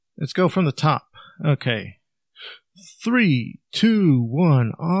Let's go from the top. Okay. 3, 2,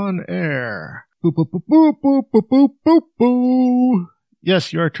 1, on air. Boop, boop, boop, boop, boop, boop, boop, boop, boop.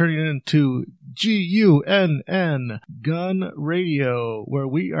 Yes, you are turning into Gunn Gunn Radio, where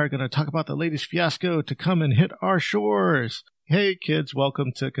we are going to talk about the latest fiasco to come and hit our shores. Hey kids,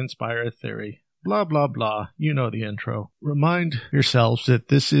 welcome to Conspire Theory. Blah, blah, blah. You know the intro. Remind yourselves that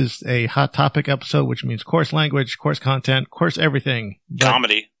this is a hot topic episode, which means coarse language, coarse content, coarse everything.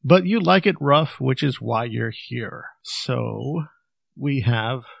 Comedy. But you like it rough, which is why you're here. So we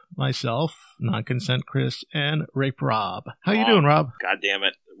have myself, Non-Consent Chris, and Rape Rob. How you doing, Rob? God damn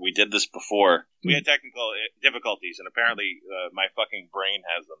it. We did this before. We had technical difficulties, and apparently my fucking brain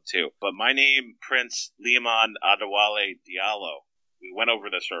has them too. But my name, Prince Leomon Adewale Diallo. We went over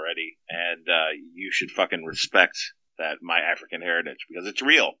this already, and you should fucking respect that my African heritage, because it's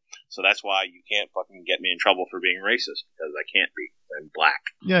real. So that's why you can't fucking get me in trouble for being racist, because I can't be. I'm black.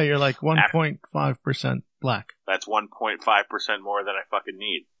 Yeah, you're like 1.5% black. That's 1.5% more than I fucking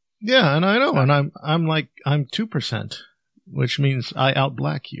need. Yeah, and I know, and I'm 2%, which means I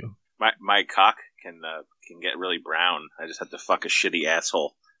out-black you. My cock can get really brown. I just have to fuck a shitty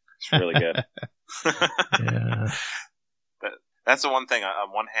asshole. It's really good. Yeah. That's the one thing.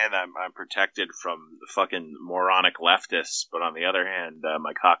 On one hand, I'm protected from the fucking moronic leftists, but on the other hand,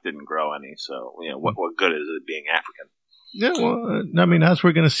 my cock didn't grow any. So, what good is it being African? Yeah, well, I mean, as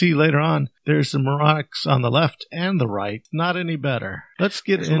we're going to see later on, there's the moronics on the left and the right. Not any better. Let's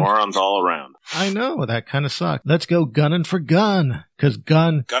get in. Morons all around. I know, that kind of sucked. Let's go gunning for Gunn, because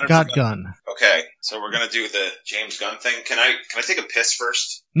Gunn got Gunn. Okay, so we're going to do the James Gunn thing. Can I take a piss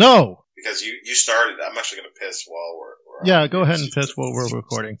first? No! Because you started. I'm actually going to piss while we're yeah, go ahead and piss while we're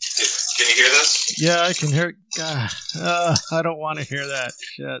recording. Can you hear this? Yeah, I can hear it. God, I don't want to hear that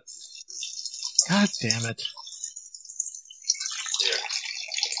shit. God damn it.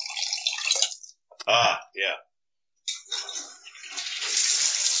 Yeah.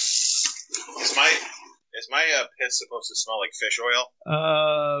 Is my piss supposed to smell like fish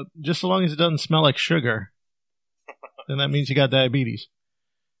oil? Just so long as it doesn't smell like sugar. Then that means you got diabetes.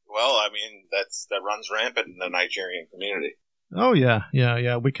 Well, I mean, that runs rampant in the Nigerian community. Oh,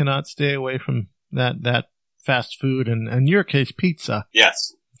 yeah. We cannot stay away from that fast food, and in your case, pizza.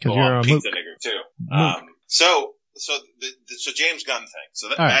 Yes. Because you're a pizza nigger, too. So James Gunn thing. So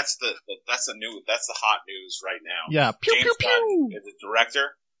that's the hot news right now. Yeah. Pew, James pew, pew. Gunn is a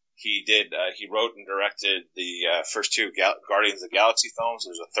director. He wrote and directed the first two Guardians of the Galaxy films.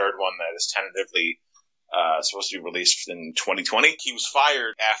 There's a third one that is tentatively supposed to be released in 2020. He was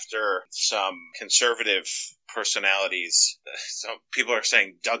fired after some conservative personalities. Some people are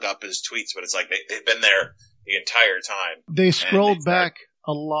saying dug up his tweets, but it's like they've been there the entire time. They scrolled back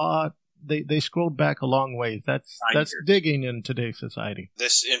a lot. They scrolled back a long way. That's digging in today's society.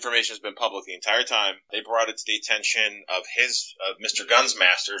 This information has been public the entire time. They brought it to the attention of Mr. Gunn's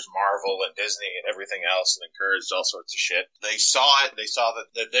masters, Marvel and Disney and everything else, and encouraged all sorts of shit. They saw it. They saw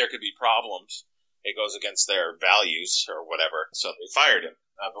that there could be problems. It goes against their values or whatever. So they fired him.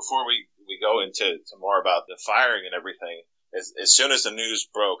 Before we go into more about the firing and everything, as soon as the news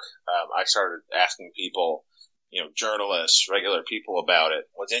broke, I started asking people, journalists, regular people about it.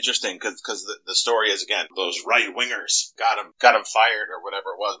 What's interesting, because the story is, again, those right-wingers got him fired or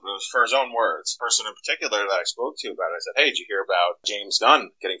whatever it was, but it was for his own words. The person in particular that I spoke to about it, I said, hey, did you hear about James Gunn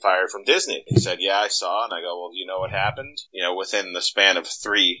getting fired from Disney? He said, yeah, I saw. And I go, well, do you know what happened? Within the span of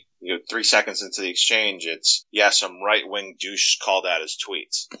 3 seconds into the exchange, it's, some right-wing douche called out his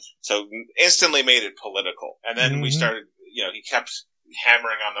tweets. So instantly made it political. And then we started, he kept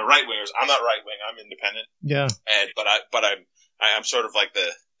hammering on the right wingers. I'm not right wing. I'm independent. Yeah. But I'm sort of like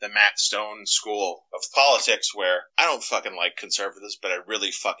the Matt Stone school of politics, where I don't fucking like conservatives, but I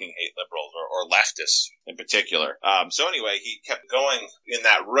really fucking hate liberals or leftists in particular. So anyway, he kept going in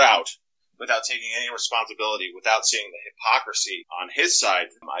that route without taking any responsibility, without seeing the hypocrisy on his side.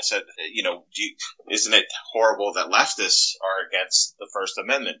 I said, isn't it horrible that leftists are against the First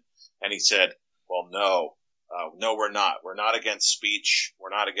Amendment? And he said, well, no. No, we're not. We're not against speech. We're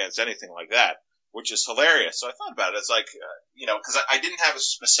not against anything like that, which is hilarious. So I thought about it. It's like, because I didn't have a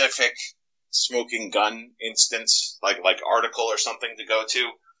specific smoking gun instance, like article or something to go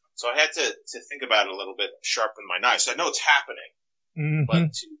to. So I had to think about it a little bit, sharpen my knife. So I know it's happening,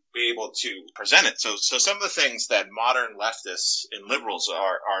 but to be able to present it. So some of the things that modern leftists and liberals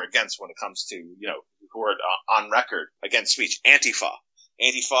are against when it comes to, who are on record against speech. Antifa.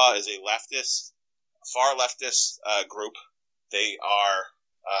 Antifa is a far leftist group. They are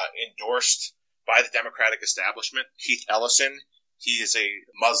endorsed by the Democratic establishment. Keith Ellison, he is a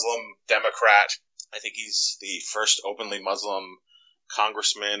Muslim Democrat. I think he's the first openly Muslim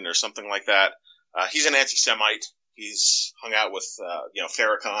congressman or something like that. He's an anti-Semite. He's hung out with,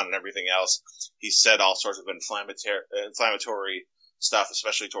 Farrakhan and everything else. He's said all sorts of inflammatory stuff,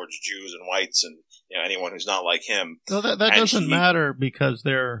 especially towards Jews and whites and anyone who's not like him. No, that doesn't matter because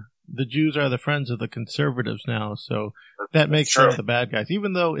the Jews are the friends of the conservatives now, so that makes them the bad guys.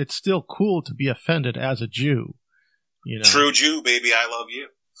 Even though it's still cool to be offended as a Jew, True Jew, baby, I love you.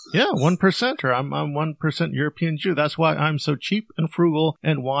 Yeah, 1%er. I'm 1% European Jew. That's why I'm so cheap and frugal,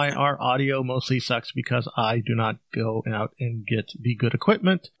 and why our audio mostly sucks, because I do not go out and get the good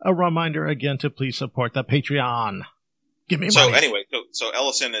equipment. A reminder again to please support the Patreon. Give me money. So anyway, so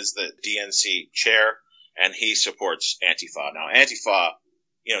Ellison is the DNC chair, and he supports Antifa. Now, Antifa,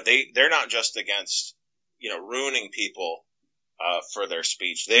 they're not just against, ruining people for their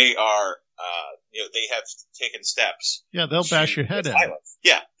speech. They are, they have taken steps. Yeah, they'll bash your head in.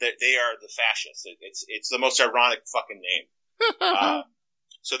 Yeah, they are the fascists. It's the most ironic fucking name.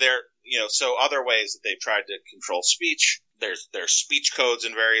 So they're, so other ways that they've tried to control speech. There's speech codes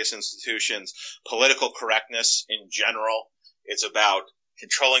in various institutions, political correctness in general. It's about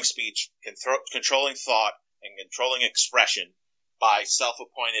controlling speech, controlling thought, and controlling expression by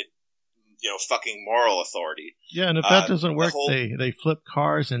self-appointed, fucking moral authority. Yeah, and if that doesn't work, they flip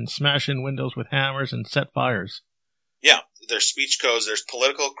cars and smash in windows with hammers and set fires. Yeah, there's speech codes, there's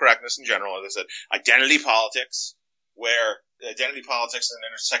political correctness in general, as I said, identity politics, where identity politics and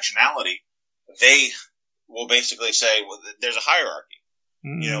intersectionality, they will basically say, well, there's a hierarchy.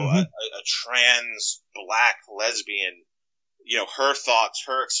 Mm-hmm. A trans, black, lesbian, her thoughts,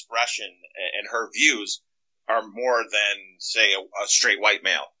 her expression, and her views are more than, say, a straight white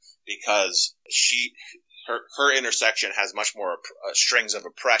male, because her intersection has much more strings of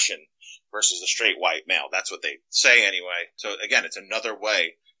oppression versus a straight white male. That's what they say anyway. So again, it's another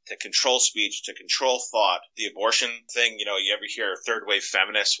way to control speech, to control thought. The abortion thing, you ever hear third wave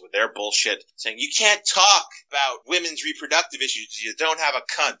feminists with their bullshit saying, you can't talk about women's reproductive issues because you don't have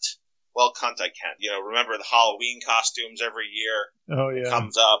a cunt. Well, cunt, I can. Remember the Halloween costumes every year? Oh, yeah.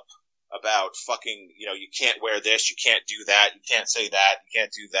 Comes up about fucking, you can't wear this, you can't do that, you can't say that, you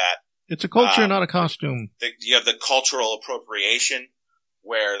can't do that. It's a culture, not a costume. You have the cultural appropriation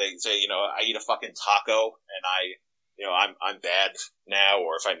where they say, I eat a fucking taco and I'm bad now,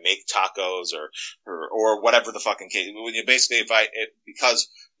 or if I make tacos or whatever the fucking case. Basically, because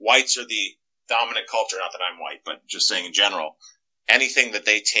whites are the dominant culture, not that I'm white, but just saying in general, anything that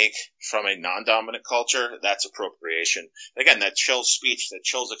they take from a non-dominant culture, that's appropriation. Again, that chills speech, that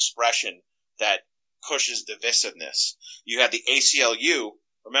chills expression, that pushes divisiveness. You had the ACLU,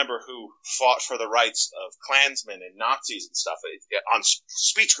 remember, who fought for the rights of Klansmen and Nazis and stuff on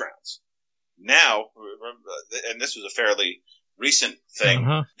speech grounds. Now, and this was a fairly recent thing,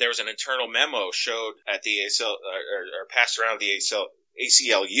 there was an internal memo showed at the or passed around the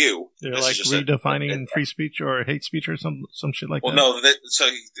ACLU. They're like redefining free speech or hate speech or some shit like that. Well, no. So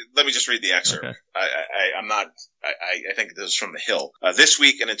let me just read the excerpt. Okay. I think this is from the Hill. This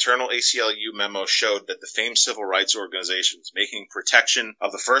week, an internal ACLU memo showed that the famed civil rights organizations making protection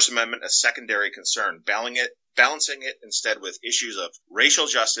of the First Amendment a secondary concern, balancing it instead with issues of racial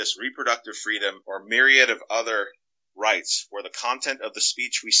justice, reproductive freedom, or myriad of other rights, where the content of the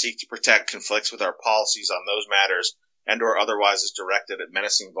speech we seek to protect conflicts with our policies on those matters and or otherwise is directed at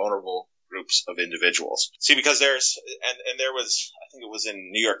menacing vulnerable groups of individuals. See, because there was, I think it was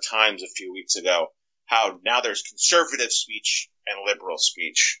in New York Times a few weeks ago, how now there's conservative speech and liberal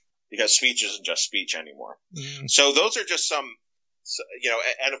speech, because speech isn't just speech anymore. Mm. So those are just some,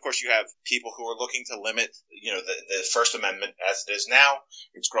 and of course you have people who are looking to limit, the First Amendment as it is now.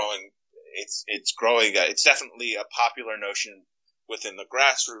 It's growing. It's definitely a popular notion within the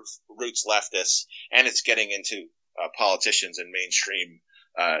grassroots leftists, and it's getting into politicians and mainstream,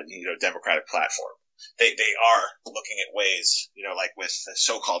 Democratic platform. They are looking at ways, like with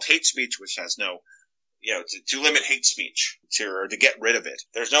so-called hate speech, which has no, to limit hate speech, or to get rid of it.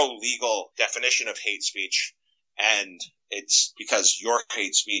 There's no legal definition of hate speech, and it's because your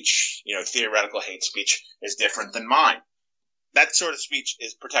hate speech, theoretical hate speech, is different than mine. That sort of speech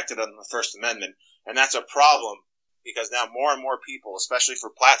is protected under the First Amendment, and that's a problem because now more and more people, especially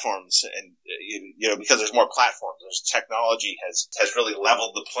for platforms, and because there's more platforms, there's technology has really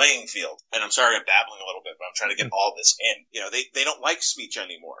leveled the playing field. And I'm sorry I'm babbling a little bit, but I'm trying to get all this in. They don't like speech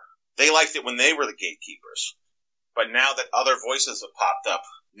anymore. They liked it when they were the gatekeepers, but now that other voices have popped up,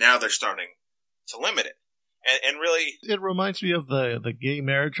 now they're starting to limit it. And really, it reminds me of the gay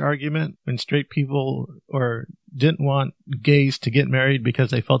marriage argument when straight people didn't want gays to get married because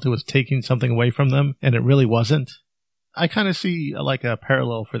they felt it was taking something away from them, and it really wasn't. I kind of see like a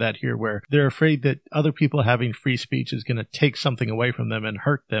parallel for that here, where they're afraid that other people having free speech is going to take something away from them and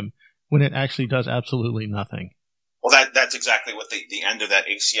hurt them when it actually does absolutely nothing. Well, that's exactly what the end of that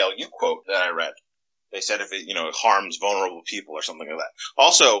ACLU quote that I read. They said if it, it harms vulnerable people or something like that.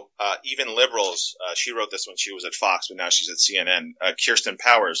 Also, even liberals, she wrote this when she was at Fox, but now she's at CNN. Kirsten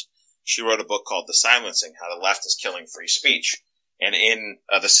Powers, she wrote a book called The Silencing, How the Left is Killing Free Speech. And in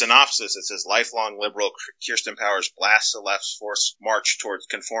the synopsis, it says, lifelong liberal Kirsten Powers blasts the left's forced march towards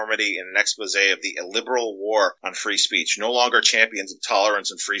conformity in an expose of the illiberal war on free speech. No longer champions of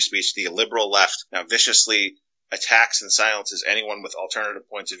tolerance and free speech, the illiberal left now viciously attacks and silences anyone with alternative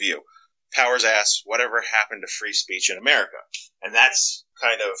points of view. Powers asks, whatever happened to free speech in America? And that's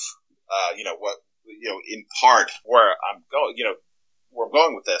kind of, in part where I'm going, we're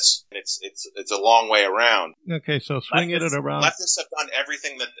going with this. It's a long way around. Okay, so swinging it around. Leftists have done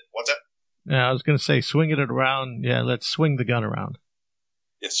everything that, what's that? Yeah, I was going to say swinging it around. Yeah, let's swing the gun around.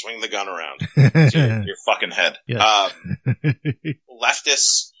 Yeah, swing the gun around to your fucking head. Yes.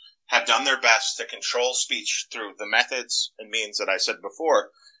 Leftists have done their best to control speech through the methods and means that I said before.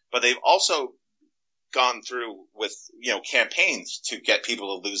 But they've also gone through with, campaigns to get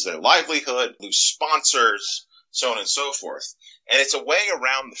people to lose their livelihood, lose sponsors, so on and so forth. And it's a way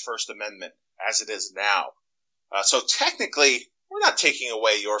around the First Amendment as it is now. So technically, we're not taking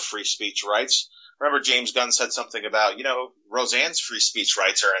away your free speech rights. Remember James Gunn said something about, Roseanne's free speech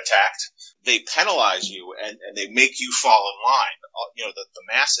rights are intact. They penalize you and they make you fall in line,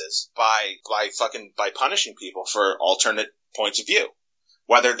 the masses by punishing people for alternate points of view,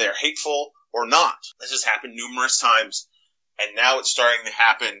 whether they're hateful or not. This has happened numerous times, and now it's starting to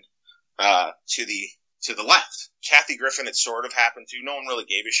happen to the left. Kathy Griffin, it sort of happened to. No one really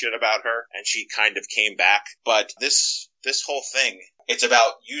gave a shit about her, and she kind of came back. But this whole thing, it's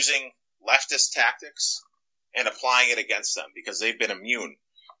about using leftist tactics and applying it against them because they've been immune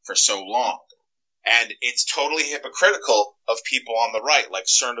for so long. And it's totally hypocritical of people on the right, like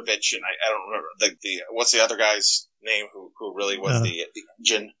Cernovich, and I don't remember what's the other guy's name who really was the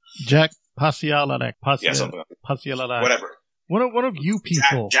engine? Jack Pasialalek. Yeah, something like that. Pasialalek. Whatever. One of you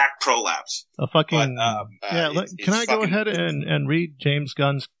people. Jack Prolapse. A fucking. Can I go ahead and read James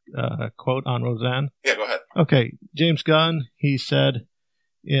Gunn's quote on Roseanne? Yeah, go ahead. Okay. James Gunn, he said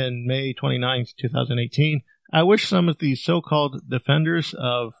in May 29th, 2018, I wish some of these so-called defenders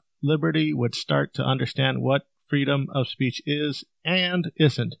of liberty would start to understand what freedom of speech is and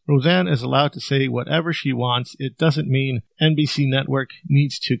isn't. Roseanne is allowed to say whatever she wants. It doesn't mean NBC Network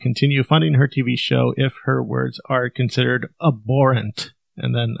needs to continue funding her TV show if her words are considered abhorrent.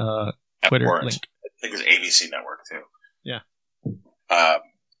 And then Twitter abhorrent. Link. I think it was ABC Network too. Yeah.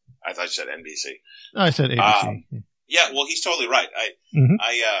 I thought you said NBC. No, I said ABC. Yeah, well, he's totally right. I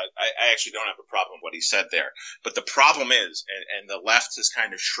actually don't have a problem with what he said there. But the problem is, and the left has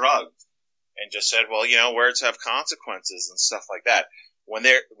kind of shrugged and just said, well, words have consequences and stuff like that. When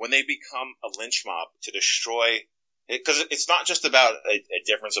they become a lynch mob to destroy, because it's not just about a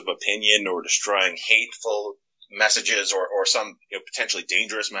difference of opinion or destroying hateful messages or some potentially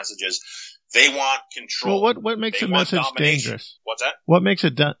dangerous messages. They want control. Well, what makes a message dangerous? What's that? What makes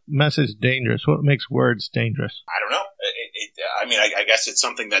a message dangerous? What makes words dangerous? I don't know. I guess it's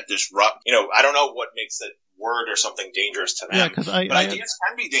something that disrupt. I don't know what makes a word or something dangerous to them. Yeah, because ideas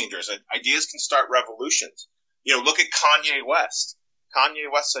can be dangerous. Ideas can start revolutions. Look at Kanye West.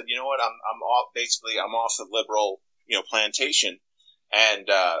 Kanye West said, "You know what? I'm off. Basically, I'm off the liberal, plantation, and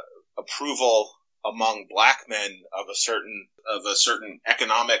approval among black men of a certain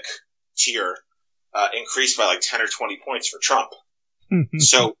economic tier increased by like 10 or 20 points for Trump."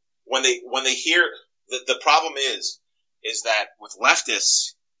 So when they hear the problem is that with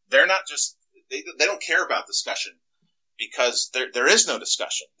leftists, they're not just they don't care about discussion because there is no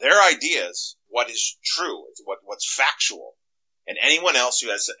discussion. Their ideas, what is true, what's factual, and anyone else who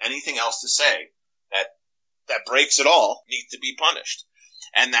has anything else to say that breaks it all needs to be punished,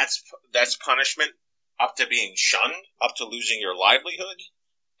 and that's punishment up to being shunned, up to losing your livelihood.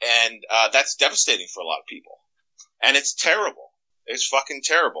 And that's devastating for a lot of people. And it's terrible. It's fucking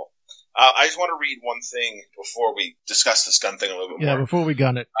terrible. I just want to read one thing before we discuss this gun thing a little bit more. Yeah, before we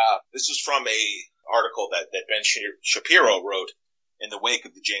gun it. This is from a article that Ben Shapiro wrote in the wake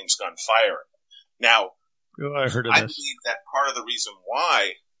of the James Gunn firing. Now, I heard of this. I believe that part of the reason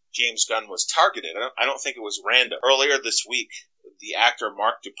why James Gunn was targeted, I don't think it was random. Earlier this week, the actor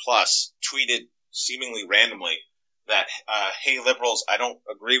Mark Duplass tweeted seemingly randomly that, hey, liberals, I don't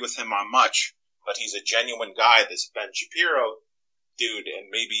agree with him on much, but he's a genuine guy, this Ben Shapiro dude, and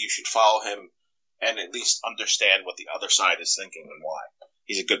maybe you should follow him and at least understand what the other side is thinking and why.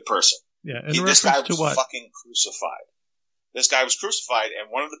 He's a good person. Yeah, this guy was fucking crucified. this guy was crucified, and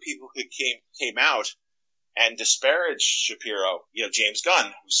one of the people who came out and disparaged Shapiro, James Gunn,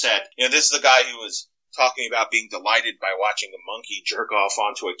 who said, this is the guy who was talking about being delighted by watching a monkey jerk off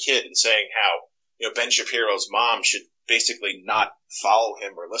onto a kid and saying how, Ben Shapiro's mom should basically not follow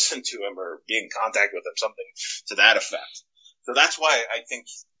him or listen to him or be in contact with him, something to that effect. So that's why I think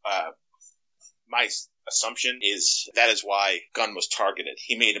my assumption is that is why Gunn was targeted.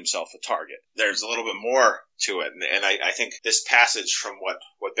 He made himself a target. There's a little bit more to it, and I think this passage from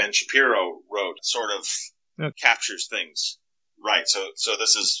what Ben Shapiro wrote sort of captures things. Right. So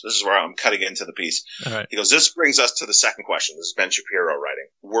this is where I'm cutting into the piece. All right. He goes, this brings us to the second question. This is Ben Shapiro writing.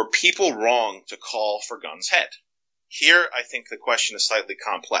 Were people wrong to call for Gunn's head? Here, I think the question is slightly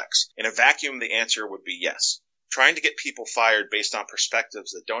complex. In a vacuum, the answer would be yes. Trying to get people fired based on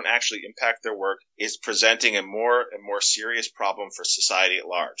perspectives that don't actually impact their work is presenting a more and more serious problem for society at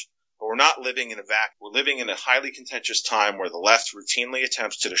large. But we're not living in a vacuum. We're living in a highly contentious time where the left routinely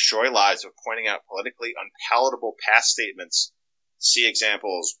attempts to destroy lives by pointing out politically unpalatable past statements. See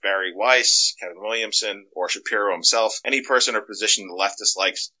examples Barry Weiss, Kevin Williamson, or Shapiro himself. Any person or position the leftist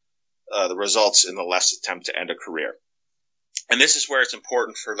likes the results in the left's attempt to end a career. And this is where it's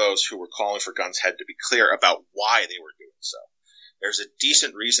important for those who were calling for Gunn's head to be clear about why they were doing so. There's a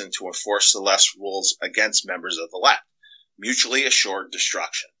decent reason to enforce the left's rules against members of the left. Mutually assured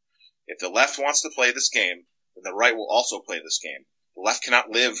destruction. If the left wants to play this game, then the right will also play this game. The left cannot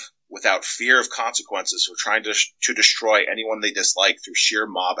live without fear of consequences for trying to destroy anyone they dislike through sheer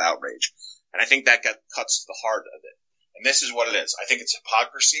mob outrage. And I think that cuts to the heart of it. And this is what it is. I think it's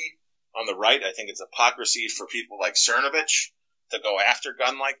hypocrisy on the right. I think it's hypocrisy for people like Cernovich to go after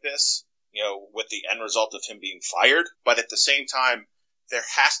Gunn like this, with the end result of him being fired. But at the same time, there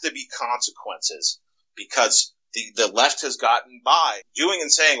has to be consequences because the left has gotten by doing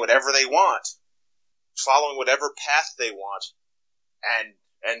and saying whatever they want, following whatever path they want,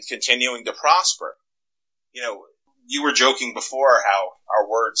 and continuing to prosper. You were joking before how our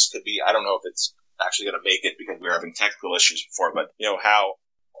words could be, I don't know if it's actually going to make it because we were having technical issues before, but how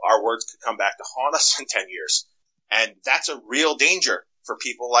our words could come back to haunt us in 10 years. And that's a real danger for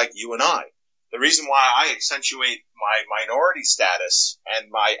people like you and I. The reason why I accentuate my minority status and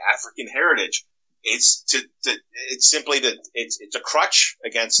my African heritage is it's a crutch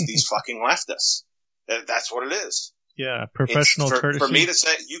against these fucking leftists. That's what it is. Yeah, professional courtesy. For me to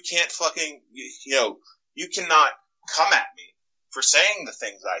say, you can't fucking, you cannot come at me for saying the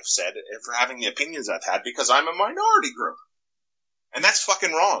things I've said and for having the opinions I've had because I'm a minority group. And that's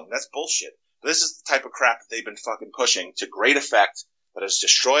fucking wrong. That's bullshit. This is the type of crap that they've been fucking pushing to great effect that has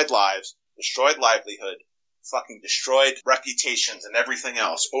destroyed lives, destroyed livelihood, fucking destroyed reputations and everything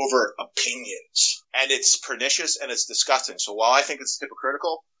else over opinions. And it's pernicious and it's disgusting. So while I think it's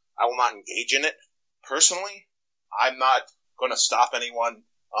hypocritical, I will not engage in it. Personally, I'm not going to stop anyone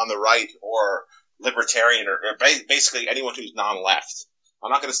on the right or libertarian or basically anyone who's non-left. I'm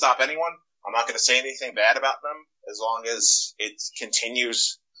not going to stop anyone. I'm not going to say anything bad about them as long as it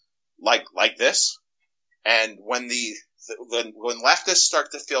continues like this. And when when leftists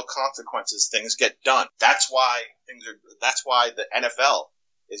start to feel consequences, things get done. That's why the NFL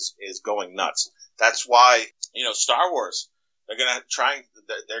is going nuts. That's why, Star Wars,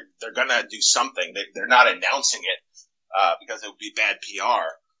 they're gonna do something. They're not announcing it, because it would be bad PR.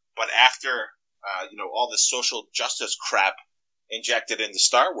 But after, all this social justice crap injected into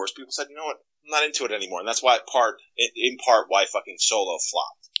Star Wars, people said, you know what? I'm not into it anymore. And that's why in part why fucking Solo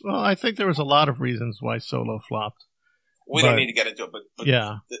flopped. Well, I think there was a lot of reasons why Solo flopped. We don't need to get into it, but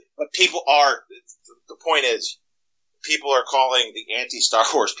yeah. But people are, the point is, people are calling the anti-Star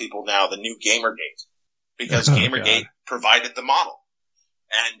Wars people now the new Gamergate. Because Gamergate provided the model.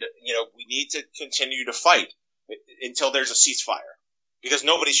 And, we need to continue to fight until there's a ceasefire. Because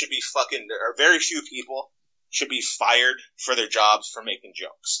nobody should be or very few people should be fired for their jobs for making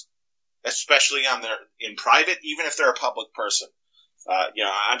jokes. Especially in private, even if they're a public person.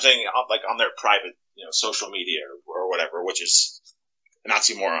 I'm saying like on their private, social media or whatever, which is an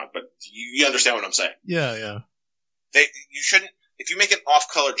oxymoron, but you understand what I'm saying. Yeah. You shouldn't, if you make an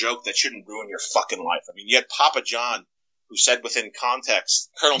off-color joke, that shouldn't ruin your fucking life. I mean, you had Papa John who said within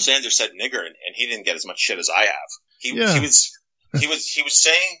context, Colonel Sanders said nigger, and he didn't get as much shit as I have. He was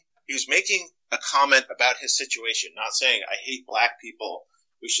saying, he was making a comment about his situation, not saying, I hate black people,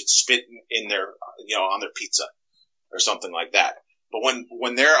 we should spit in their, on their pizza or something like that. But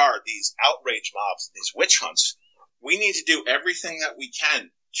when there are these outrage mobs, these witch hunts, we need to do everything that we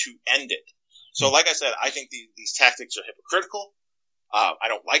can to end it. So like I said, I think these tactics are hypocritical. I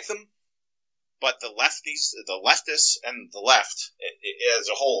don't like them. But the leftists and the left as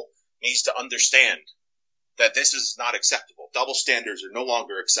a whole needs to understand that this is not acceptable. Double standards are no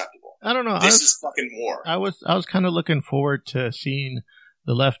longer acceptable. I don't know. This is fucking war. I was kind of looking forward to seeing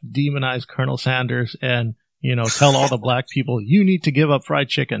the left demonize Colonel Sanders and, tell all the black people, you need to give up fried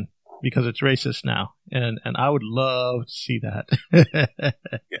chicken because it's racist now. And I would love to see that.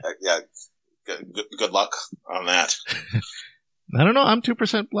 Yeah. Good luck on that. I don't know. I'm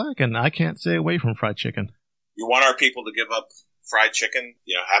 2% black and I can't stay away from fried chicken. You want our people to give up fried chicken?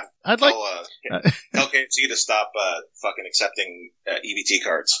 Tell KFC to stop fucking accepting EBT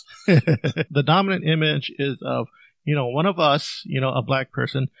cards. The dominant image is of, one of us, a black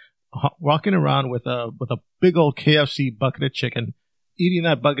person, walking around with a big old KFC bucket of chicken, eating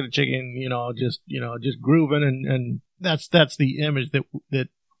that bucket of chicken, just grooving, and that's the image that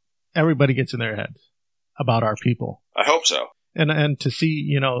everybody gets in their heads about our people. I hope so. And to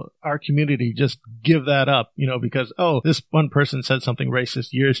see, our community just give that up, because, this one person said something racist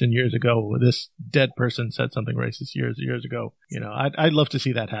years and years ago. This dead person said something racist years and years ago. I'd love to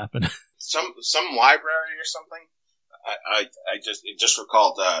see that happen. Some library or something. It just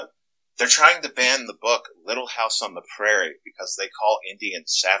recalled, they're trying to ban the book Little House on the Prairie because they call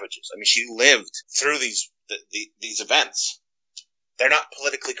Indians savages. I mean, she lived through these events. They're not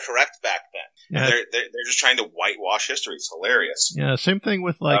politically correct back then. Yeah. They're just trying to whitewash history. It's hilarious. Yeah, same thing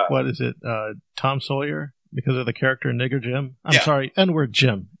with what is it? Tom Sawyer, because of the character Nigger Jim. Sorry, N-word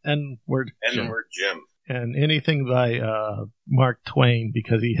Jim. N-word Jim. And anything by Mark Twain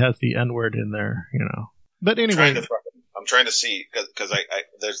because he has the N-word in there, But anyway, I'm trying to see because I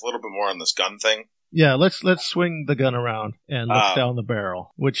there's a little bit more on this gun thing. Yeah, let's swing the gun around and look down the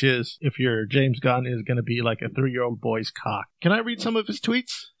barrel, which is, if you're James Gunn, is going to be like a 3-year-old boy's cock. Can I read some of his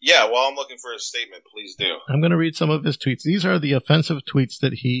tweets? Yeah, while I'm looking for a statement, please do. I'm going to read some of his tweets. These are the offensive tweets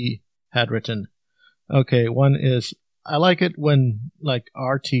that he had written. Okay, one is, I like it when,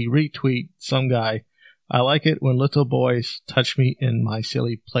 RT retweet some guy. I like it when little boys touch me in my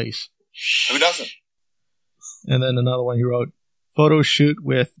silly place. Who doesn't? And then another one he wrote, photo shoot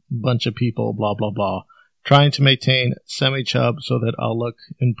with bunch of people, blah, blah, blah. Trying to maintain semi-chub so that I'll look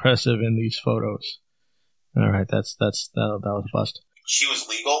impressive in these photos. All right, that was a bust. She was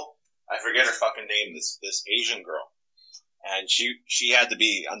legal. I forget her fucking name, this Asian girl. And she had to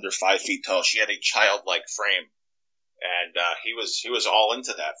be under 5 feet tall. She had a childlike frame. And he was all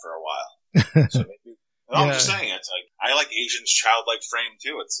into that for a while. So maybe... I'm just saying, it's like, I like Asian's childlike frame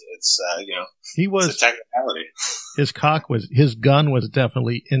too. It's a technicality. His gun was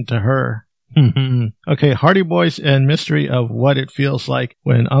definitely into her. Okay, Hardy Boys and mystery of what it feels like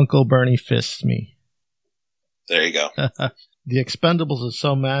when Uncle Bernie fists me. There you go. The Expendables is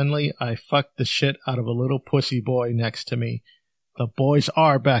so manly, I fucked the shit out of a little pussy boy next to me. The boys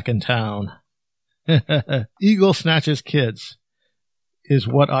are back in town. Eagle snatches kids. Is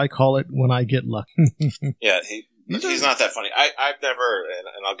what I call it when I get lucky. Yeah, he's not that funny. I've never,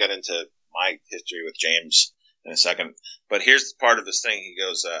 and I'll get into my history with James in a second, but here's part of his thing. He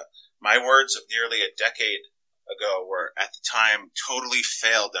goes, my words of nearly a decade ago were at the time totally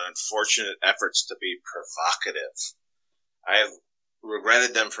failed and unfortunate efforts to be provocative. I have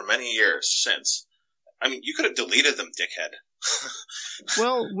regretted them for many years since. I mean, you could have deleted them, dickhead.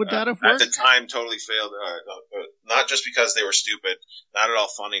 Well, would that have worked? At the time, totally failed. Not just because they were stupid, not at all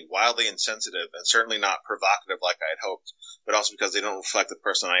funny, wildly insensitive, and certainly not provocative like I had hoped, but also because they don't reflect the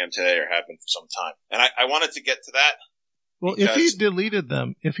person I am today or have been for some time. And I wanted to get to that. Well, if he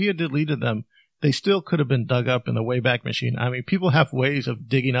had deleted them, they still could have been dug up in the Wayback Machine. I mean, people have ways of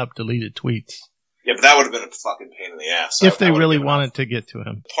digging up deleted tweets. Yeah, but that would have been a fucking pain in the ass. If they really wanted to get to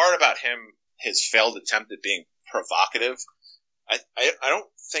him. Part about him, his failed attempt at being provocative, I don't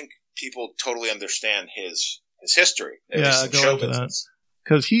think people totally understand his history. Yeah, go into that.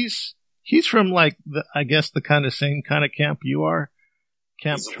 Because he's from I guess the kind of same kind of camp you are.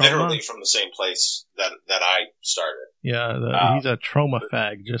 He's literally from the same place that I started. Yeah, he's a trauma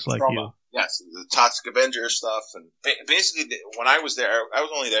fag, just like you. Yes, the Toxic Avenger stuff, and basically when I was there, I was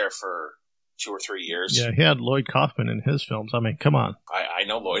only there for 2 or 3 years. Yeah, he had Lloyd Kaufman in his films. I mean, come on. I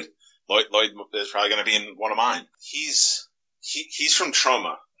know Lloyd. Lloyd is probably going to be in one of mine. He's from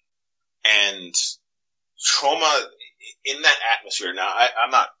Trauma, and Trauma in that atmosphere. Now,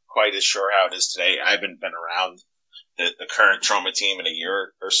 I'm not quite as sure how it is today. I haven't been around the current Trauma team in a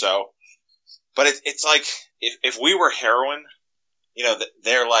year or so, but it's like if we were heroin,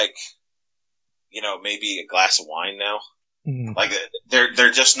 they're like, maybe a glass of wine now. Mm. Like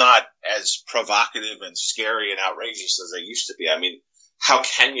they're just not as provocative and scary and outrageous as they used to be. I mean, how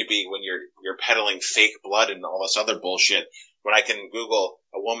can you be when you're peddling fake blood and all this other bullshit when I can Google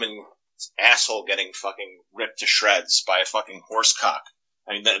a woman's asshole getting fucking ripped to shreds by a fucking horse cock?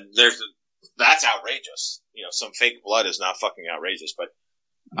 I mean, there's that's outrageous. Some fake blood is not fucking outrageous, but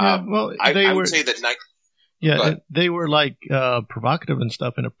Yeah, well, I would say that they were like provocative and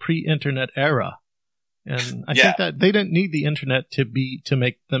stuff in a pre-internet era, and I think that they didn't need the internet to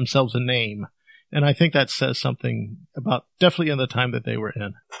make themselves a name, and I think that says something about definitely in the time that they were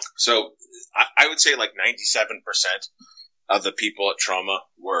in. So I would say like 97% of the people at Trauma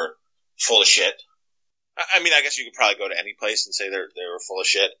were full of shit. I mean, I guess you could probably go to any place and say they were full of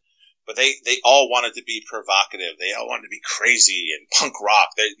shit. But they all wanted to be provocative. They all wanted to be crazy and punk rock.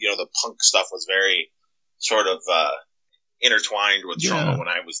 The punk stuff was very sort of intertwined with Trauma when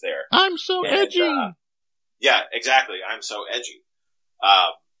I was there. I'm so edgy. Yeah, exactly. I'm so edgy.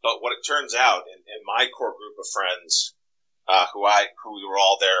 But what it turns out, in my core group of friends, who we were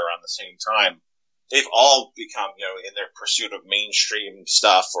all there around the same time, they've all become, in their pursuit of mainstream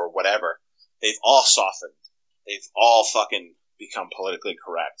stuff or whatever, they've all softened. They've all fucking become politically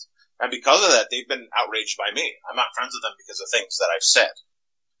correct. And because of that, they've been outraged by me. I'm not friends with them because of things that I've said.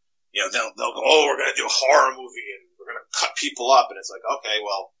 They'll go, oh, we're going to do a horror movie and we're going to cut people up. And it's like, okay,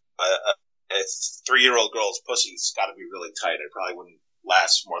 well, a 3-year-old girl's pussy's got to be really tight. It probably wouldn't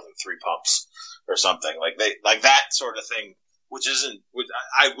last more than 3 pumps or something. Like that sort of thing,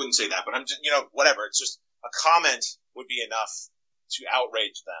 I wouldn't say that, but I'm just, whatever. It's just a comment would be enough to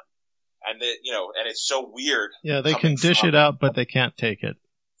outrage them. And and it's so weird. Yeah, they can dish it out, but they can't take it.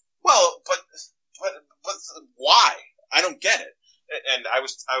 Well, but why? I don't get it. And I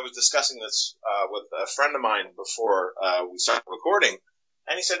was discussing this with a friend of mine before we started recording,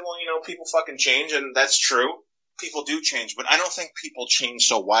 and he said, "Well, people fucking change, and that's true. People do change, but I don't think people change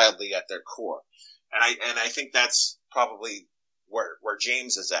so wildly at their core." And I think that's probably where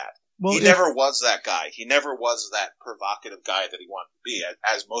James is at. Well, he never was that guy. He never was that provocative guy that he wanted to be,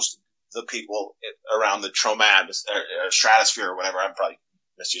 as most of the people around the Trauma stratosphere or whatever. I'm probably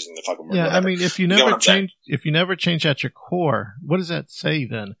misusing the fucking word. Yeah, I mean, if you never change at your core, what does that say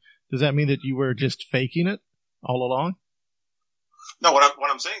then? Does that mean that you were just faking it all along? No, what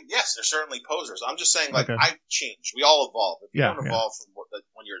I'm saying, yes, they're certainly posers. I'm just saying, okay. I've changed. We all evolve. If you don't evolve from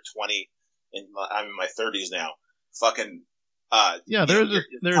when you're 20, and I'm in my 30s now, fucking.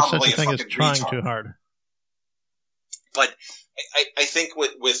 There's such a thing as trying too hard. But I think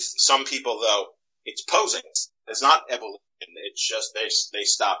with some people though, it's posing. It's not evolution. It's just they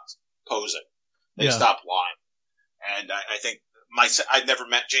stopped posing. They stopped lying. And I think I've never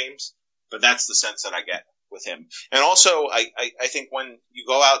met James, but that's the sense that I get with him. And also, I think when you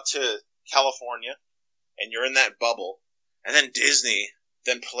go out to California and you're in that bubble, and then Disney,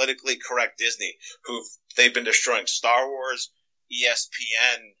 then politically correct Disney, they've been destroying Star Wars,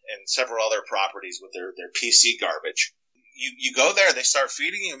 ESPN, and several other properties with their PC garbage. You go there, they start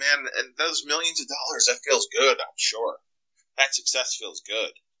feeding you, man, and those millions of dollars, that feels good, I'm sure. That success feels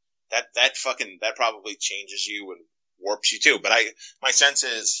good. That probably changes you and warps you too. But my sense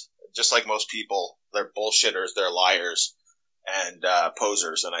is, just like most people, they're bullshitters, they're liars, and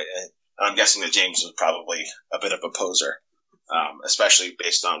posers. And I'm guessing that James is probably a bit of a poser, especially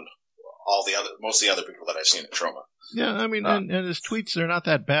based on most of the other people that I've seen at Trauma. Yeah, I mean, and his tweets are not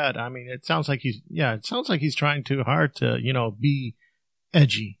that bad. I mean, it sounds like he's trying too hard to, be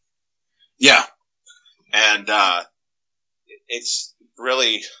edgy. Yeah. And, it's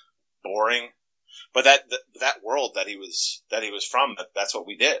really boring, but that world that he was from, that's what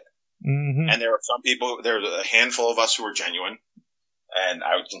we did. Mm-hmm. And there were a handful of us who were genuine, and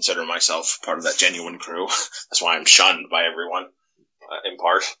I would consider myself part of that genuine crew. That's why I'm shunned by everyone, in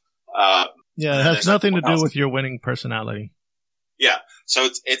part. Yeah, it has nothing to do with your winning personality. Yeah. So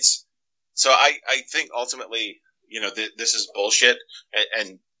I think ultimately, this is bullshit,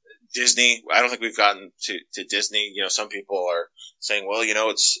 and Disney, I don't think we've gotten to Disney. Some people are saying, well,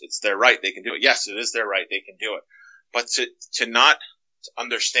 it's their right. They can do it. Yes, it is their right. They can do it. But to not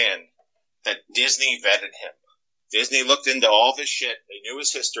understand that Disney vetted him. Disney looked into all this shit. They knew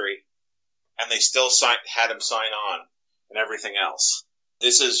his history, and they still had him sign on and everything else.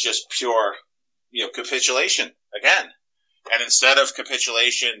 This is just pure, capitulation again. And instead of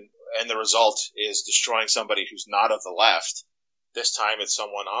capitulation, and the result is destroying somebody who's not of the left, this time it's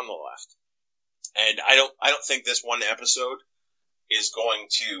someone on the left. And I don't think this one episode is going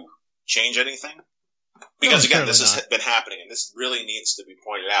to change anything. Because again, this has been happening, and this really needs to be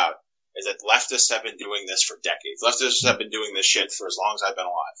pointed out, is that leftists have been doing this for decades. Leftists have been doing this shit for as long as I've been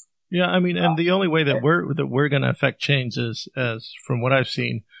alive. Yeah, I mean, and the only way that we're going to affect change is, as from what I've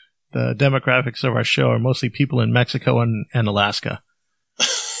seen, the demographics of our show are mostly people in Mexico and Alaska.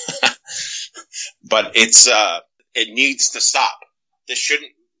 But it needs to stop. This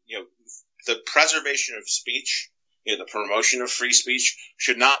shouldn't, the preservation of speech the promotion of free speech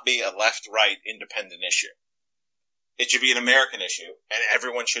should not be a left-right independent issue. It should be an American issue, and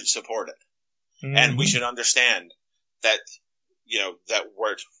everyone should support it. Mm-hmm. And we should understand that, that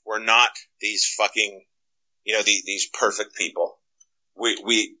we're not these fucking, these perfect people.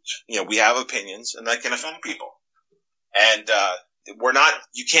 We have opinions, and that can offend people. And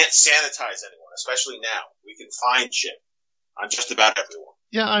you can't sanitize anyone, especially now. We can find shit on just about everyone.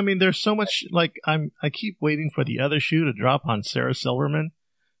 Yeah, I mean, there's so much, I keep waiting for the other shoe to drop on Sarah Silverman,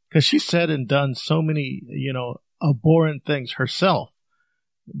 because she said and done so many, abhorrent things herself.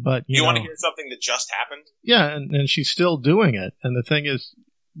 But, you want to hear something that just happened? Yeah, and she's still doing it. And the thing is,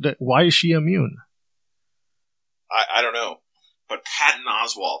 why is she immune? I don't know. But Patton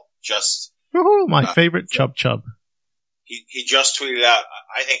Oswalt just... Woohoo, my favorite Chub Chub. He just tweeted out,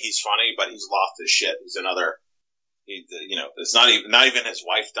 I think he's funny, but he's lost his shit. He's another... it's not even his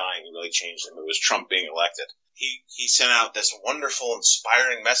wife dying really changed him. It was Trump being elected. He sent out this wonderful,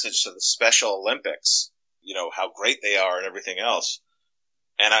 inspiring message to the Special Olympics, how great they are and everything else.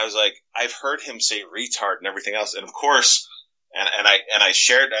 And I was like, I've heard him say retard and everything else. And of course, and I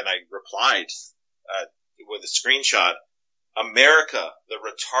shared and I replied with a screenshot, America, the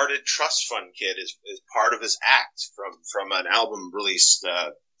retarded trust fund kid is part of his act from an album released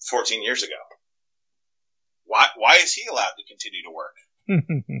 14 years ago. Why is he allowed to continue to work?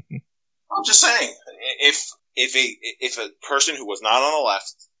 I'm just saying, if a person who was not on the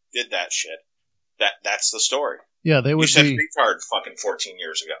left did that shit, that's the story. Yeah, they would. You said retard fucking 14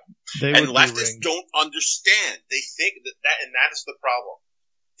 years ago. And leftists don't understand. They think and that is the problem.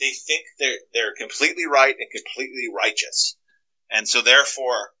 They think they're completely right and completely righteous. And so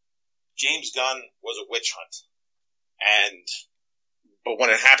therefore, James Gunn was a witch hunt. But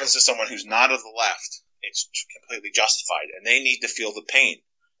when it happens to someone who's not of the left, it's completely justified, and they need to feel the pain.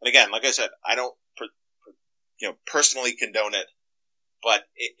 And again, like I said, I don't, personally condone it, but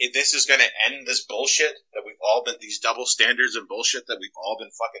if this is going to end this bullshit that we've all been, these double standards and bullshit that we've all been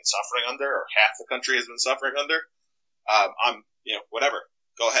fucking suffering under, or half the country has been suffering under, whatever,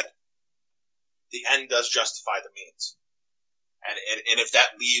 go ahead. The end does justify the means. And if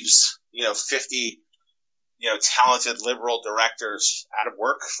that leaves, 50, talented liberal directors out of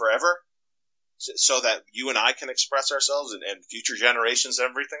work forever, so that you and I can express ourselves and future generations and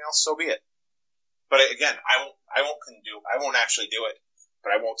everything else, so be it. But again, I won't actually do it,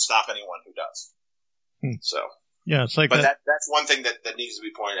 but I won't stop anyone who does. So. Yeah, it's like but that's one thing that needs to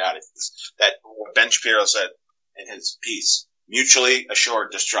be pointed out, is that what Ben Shapiro said in his piece, mutually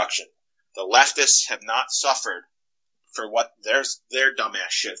assured destruction. The leftists have not suffered for what their dumbass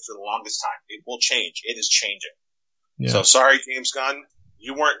shit for the longest time. It will change. It is changing. Yeah. So sorry, James Gunn.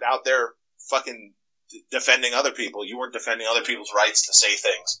 You weren't out there fucking defending other people. You weren't defending other people's rights to say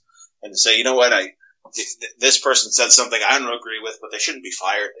things and to say, you know what, this person said something I don't agree with, but they shouldn't be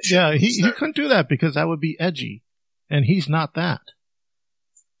fired. Yeah, he couldn't do that because that would be edgy, and he's not that.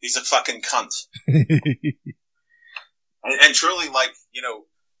 He's a fucking cunt. and truly,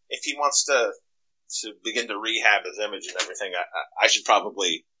 if he wants to begin to rehab his image and everything, I should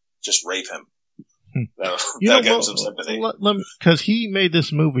probably just rape him. That'll get him some sympathy. Because he made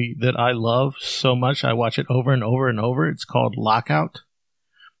this movie that I love so much, I watch it over and over and over. It's called Lockout.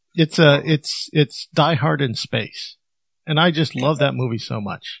 It's Die Hard in space, and I just love that movie so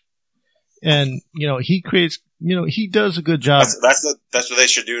much. And he creates, he does a good job. That's what they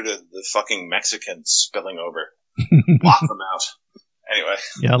should do to the fucking Mexicans spilling over. Lock them out. Anyway.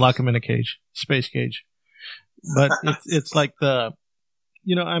 Yeah, lock him in a cage, space cage. But it's like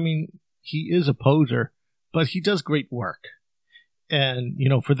he is a poser, but he does great work. And,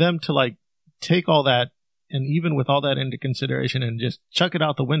 for them to take all that, and even with all that into consideration, and just chuck it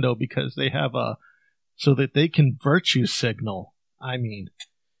out the window because they have so that they can virtue signal.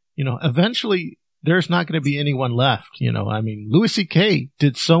 Eventually there's not going to be anyone left. Louis C.K.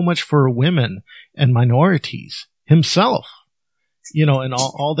 did so much for women and minorities himself. And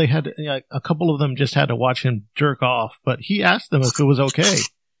all they had, a couple of them just had to watch him jerk off, but he asked them if it was okay.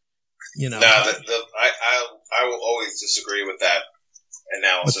 No, I will always disagree with that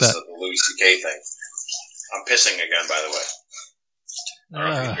analysis of the Louis C.K. thing. I'm pissing again, by the way. I don't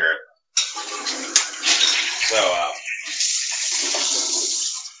know if you hear it. So,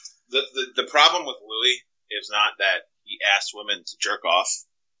 the problem with Louis is not that he asked women to jerk off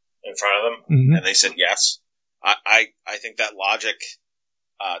in front of them, mm-hmm. and they said yes. I think that logic,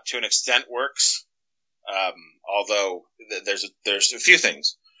 to an extent, works. Although there's a few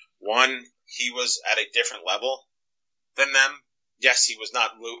things. One, he was at a different level than them. Yes, he was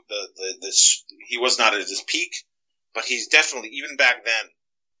not he was not at his peak, but he's definitely, even back then,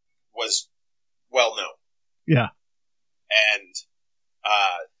 was well known. Yeah. And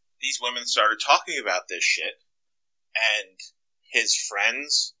these women started talking about this shit, and his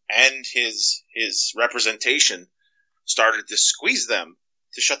friends and his representation started to squeeze them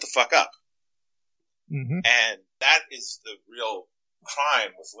to shut the fuck up. Mm-hmm. And that is the real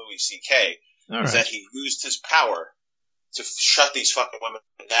crime with Louis C.K. All is right. that he used his power to shut these fucking women.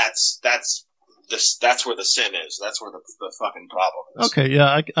 That's where the sin is. That's where the fucking problem is. Okay,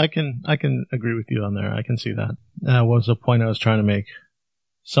 yeah, I can agree with you on there. I can see that. What was the point I was trying to make?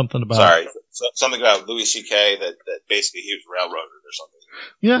 Something about... Sorry. Something about Louis C.K. that basically he was railroaded or something.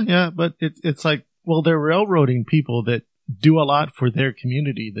 Yeah, but it's like, well, they're railroading people that do a lot for their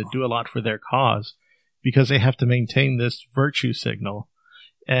community, that do a lot for their cause, because they have to maintain this virtue signal.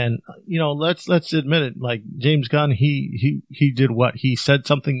 And, let's admit it, like James Gunn, he did what? He said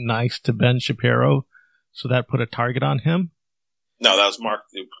something nice to Ben Shapiro, so that put a target on him? No, that was Mark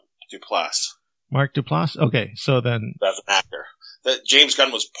Duplass. Mark Duplass? Okay, so then... That's an actor. That James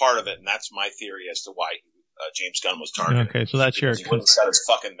Gunn was part of it, and that's my theory as to why James Gunn was targeted. Okay, so that's your... He wouldn't shut his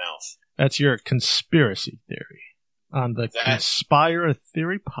fucking mouth. That's your conspiracy theory on the Conspire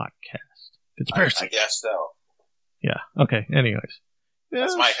Theory podcast. Conspiracy. I guess so. Yeah, okay, anyways.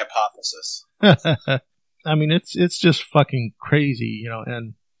 That's my hypothesis. I mean, it's just fucking crazy,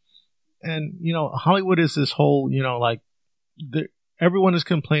 and Hollywood is this whole, everyone is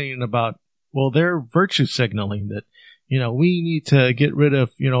complaining about, well, they're virtue signaling that, we need to get rid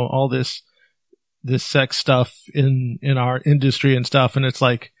of, all this sex stuff in our industry and stuff. And it's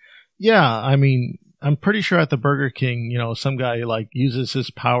like, yeah, I mean, I'm pretty sure at the Burger King, some guy uses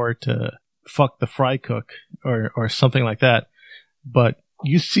his power to fuck the fry cook or something like that. But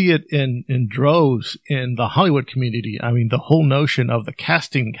you see it in droves in the Hollywood community. I mean, the whole notion of the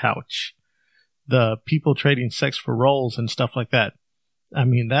casting couch, the people trading sex for roles and stuff like that. I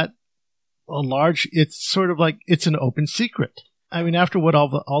mean, it's sort of like, it's an open secret. I mean, after what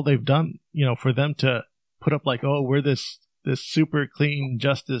all they've done, for them to put up we're this super clean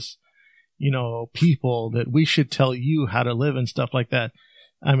justice, people that we should tell you how to live and stuff like that.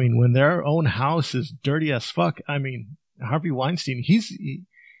 I mean, when their own house is dirty as fuck, I mean, Harvey Weinstein, he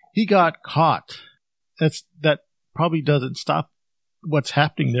got caught. That probably doesn't stop what's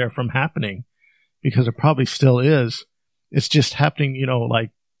happening there from happening, because it probably still is. It's just happening,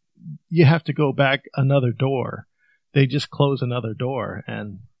 you have to go back another door. They just close another door,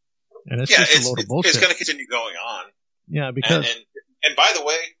 and it's just a load of bullshit. It's going to continue going on. Yeah, because and by the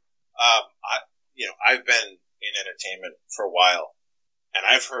way, I've been in entertainment for a while, and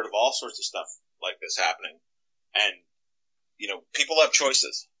I've heard of all sorts of stuff like this happening, and people have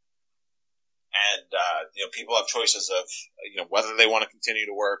choices, and people have choices of whether they want to continue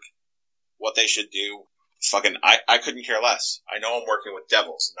to work, what they should do. Fucking, I couldn't care less. I know I'm working with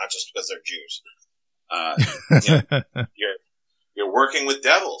devils, not just because they're Jews. You're working with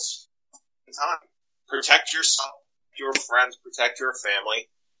devils. Protect yourself, your friends, protect your family.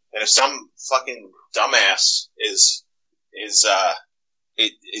 And if some fucking dumbass is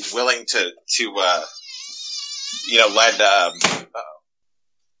willing to let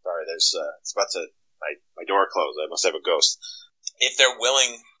sorry, there's it's about to my door closed. I must have a ghost. If they're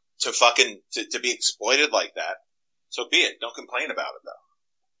willing to fucking to be exploited like that, so be it. Don't complain about it though.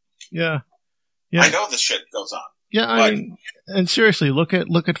 Yeah. I know this shit goes on. Yeah, I mean, and seriously, look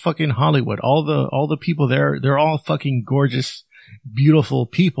at fucking Hollywood. All the people there, they're all fucking gorgeous, beautiful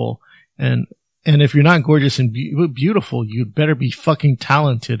people. And if you're not gorgeous and beautiful, you'd better be fucking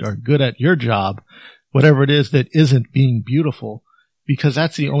talented or good at your job, whatever it is that isn't being beautiful, because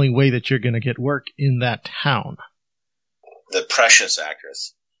that's the only way that you're going to get work in that town. The precious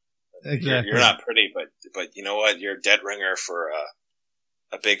actress. Exactly. You're not pretty, but you know what? You're a dead ringer for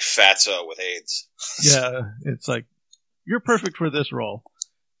a big fatso with AIDS. Yeah, it's like, you're perfect for this role.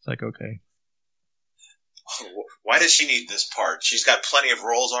 It's like, okay. Why does she need this part? She's got plenty of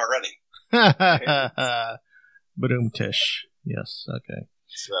roles already. Boom tish. Yes, okay.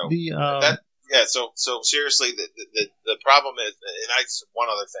 So so seriously, the problem is, and I just one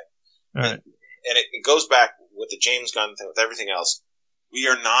other thing. All right. And it goes back with the James Gunn thing, with everything else. We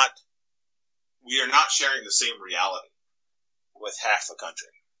are not sharing the same reality with half the country.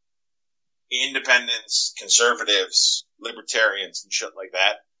 Independents, conservatives, libertarians, and shit like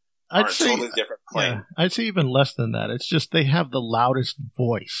that are a totally different plane. Yeah, I'd say even less than that. It's just they have the loudest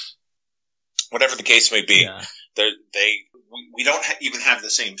voice. Whatever the case may be, yeah. We don't even have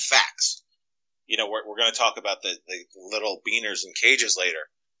the same facts. We're going to talk about the little beaners in cages later,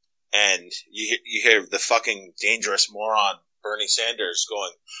 and you hear the fucking dangerous moron Bernie Sanders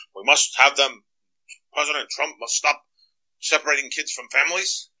going, "We must have them. President Trump must stop separating kids from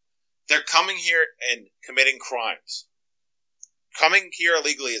families." They're coming here and committing crimes. coming here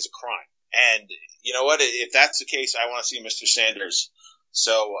illegally is a crime. And you know what? If that's the case, I want to see Mr. Sanders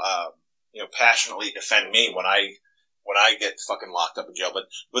so passionately defend me when I get fucking locked up in jail.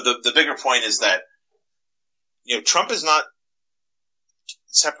 But the bigger point is that Trump is not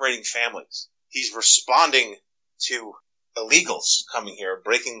separating families. He's responding to illegals coming here,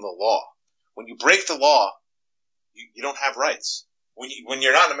 breaking the law. When you break the law, you don't have rights. When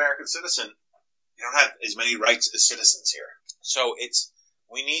you're not an American citizen, you don't have as many rights as citizens here. So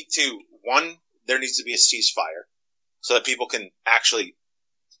there needs to be a ceasefire so that people can actually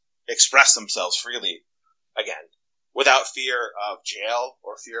express themselves freely again without fear of jail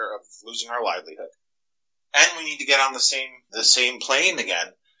or fear of losing our livelihood. And we need to get on the same plane again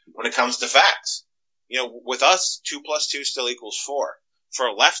when it comes to facts. With us, 2 + 2 still equals 4. For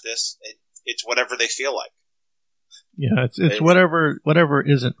leftists, it's whatever they feel like. Yeah, it's whatever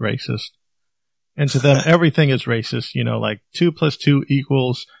isn't racist. And to them, everything is racist. Like 2 + 2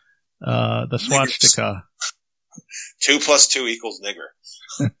 equals the swastika. 2 + 2 equals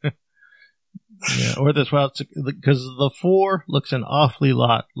nigger. Yeah, or the swastika, because the 4 looks an awfully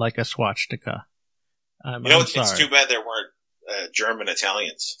lot like a swastika. I'm sorry. It's too bad there weren't German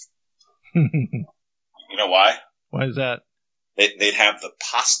Italians. You know why? Why is that? They'd have the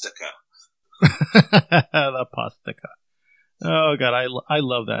pastica. The pastica. Oh God, I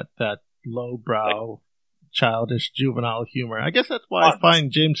love that lowbrow, childish, juvenile humor. I guess that's why I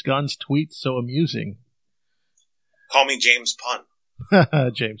find James Gunn's tweets so amusing. Call me James Pun.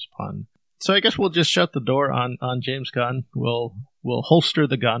 James Pun. So I guess we'll just shut the door on James Gunn. We'll holster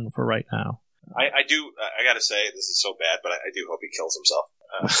the gun for right now. I gotta say, this is so bad, but I do hope he kills himself.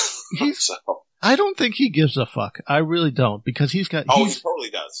 I don't think he gives a fuck. I really don't, because he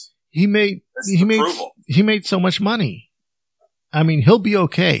totally does. He made so much money. I mean, he'll be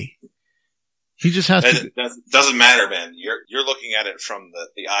okay. He just has to. Doesn't matter, man. You're looking at it from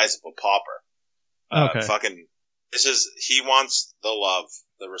the eyes of a pauper. Okay. He wants the love,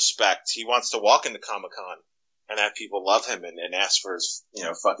 the respect. He wants to walk into Comic-Con and have people love him and ask for his,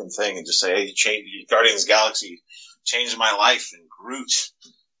 fucking thing and just say, hey, you changed Guardians of the Galaxy, changed my life, and Groot,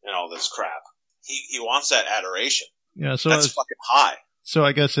 and all this crap. He wants that adoration. Yeah, so that's fucking high. So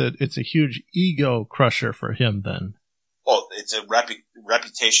I guess it's a huge ego crusher for him then. Well, it's a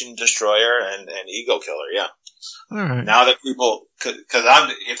reputation destroyer and ego killer, yeah. All right. Now that people, cause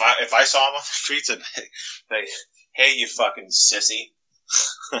if I saw him on the streets and they, hey, you fucking sissy.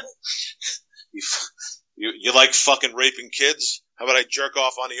 You like fucking raping kids? How about I jerk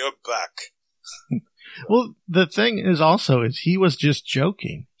off onto your back? Well, the thing is he was just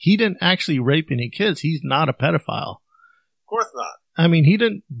joking. He didn't actually rape any kids. He's not a pedophile. Of course not. I mean, he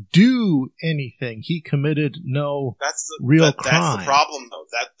didn't do anything. He committed no real crime. That's the problem, though.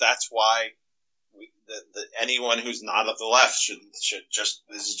 That's why anyone who's not of the left should just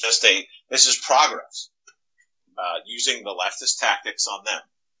this is progress. Using the leftist tactics on them.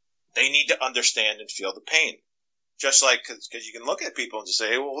 They need to understand and feel the pain. Just like, cause you can look at people and just say,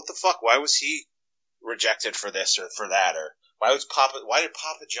 hey, well, what the fuck? Why was he rejected for this or for that? Or why did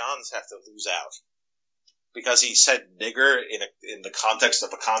Papa John's have to lose out? Because he said nigger in the context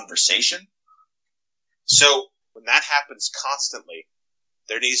of a conversation? So, when that happens constantly,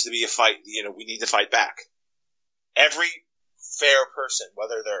 there needs to be a fight, we need to fight back. Every fair person,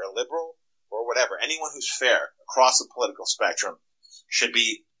 whether they're a liberal or whatever, anyone who's fair across the political spectrum should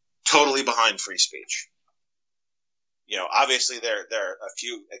be totally behind free speech. Obviously there are a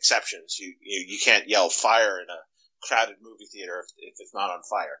few exceptions. You can't yell fire in a crowded movie theater if it's not on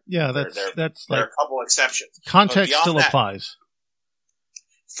fire. Yeah, there are a couple exceptions. Context still applies.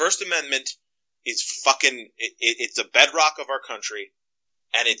 First Amendment is it's a bedrock of our country,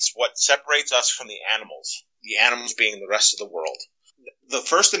 and it's what separates us from the animals being the rest of the world. The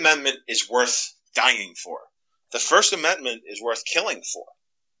First Amendment is worth dying for. The First Amendment is worth killing for.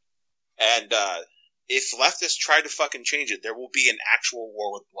 And if leftists try to fucking change it, there will be an actual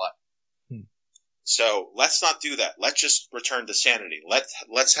war with blood. So let's not do that. Let's just return to sanity.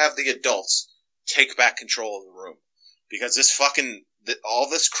 Let's have the adults take back control of the room, because all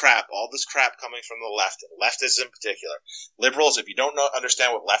this crap coming from the left, and leftists in particular, liberals. If you don't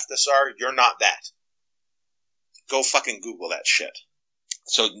understand what leftists are, you're not that. Go fucking Google that shit.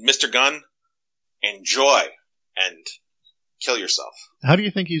 So, Mr. Gunn, enjoy and kill yourself. How do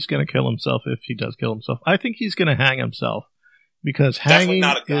you think he's going to kill himself if he does kill himself? I think he's going to hang himself, because hanging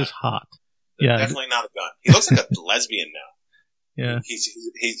is hot. Yeah, definitely not a gun. He looks like a lesbian now. Yeah, he's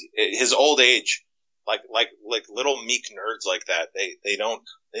his old age, like little meek nerds like that. They don't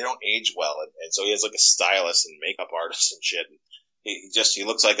age well, and so he has like a stylist and makeup artist and shit. He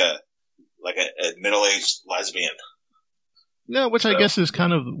looks like a middle-aged lesbian. No, which I guess is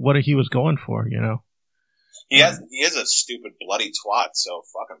kind of what he was going for, you know. He is a stupid, bloody twat, so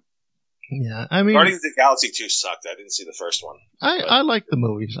fuck him. Yeah, I mean, Guardians of the Galaxy 2 sucked. I didn't see the first one. I like the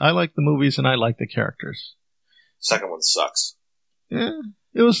movies. I like the movies, and I like the characters. Second one sucks. Yeah,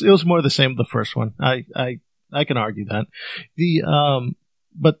 it was more the same with the first one. I can argue that.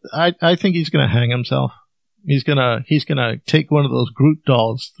 But I think he's gonna hang himself. He's gonna take one of those Groot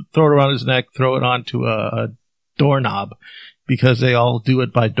dolls, throw it around his neck, throw it onto a doorknob, because they all do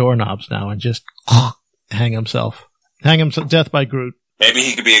it by doorknobs now, and just hang himself. Death by Groot. Maybe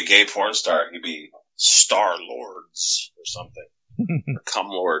he could be a gay porn star. He could be Star Lords or something. Or Cum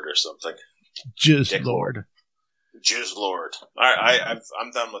Lord or something. Jizz Lord. Jizz Lord. All right,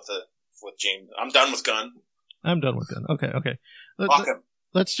 I'm done with James. I'm done with Gunn. I'm done with Gunn. Okay. Fuck him.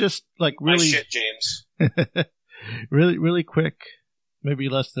 Let's just really nice shit, James. really quick, maybe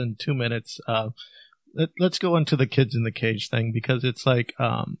less than 2 minutes. Let's go into the kids in the cage thing, because it's like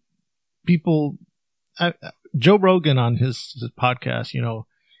people. Joe Rogan on his podcast, you know,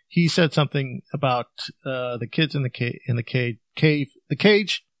 he said something about the kids in the kids in the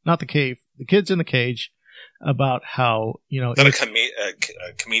cage, about how, you know,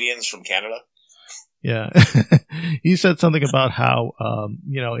 comedians from Canada. Yeah, he said something about how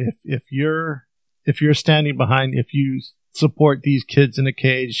you know, if you're standing behind, if you support these kids in a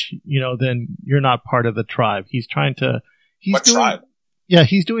cage, you know, then you're not part of the tribe. Tribe? Yeah,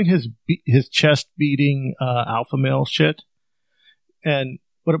 he's doing his chest beating alpha male shit, and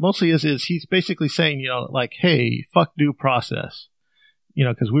what it mostly is he's basically saying, you know, like, hey, fuck due process, you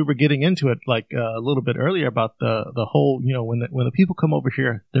know, because we were getting into it like a little bit earlier about the whole, you know, when the people come over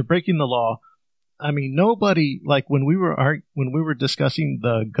here, they're breaking the law. I mean, nobody, like when we were discussing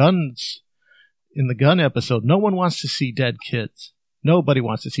the guns in the Gunn episode, no one wants to see dead kids. Nobody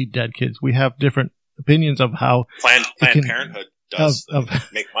wants to see dead kids. We have different opinions of how Planned Parenthood does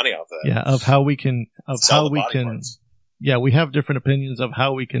make money off that. Yeah, of how we can, parts. Yeah, we have different opinions of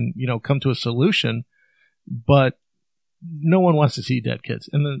how we can, you know, come to a solution, but no one wants to see dead kids.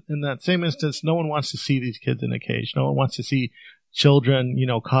 And in that same instance, no one wants to see these kids in a cage. No one wants to see children, you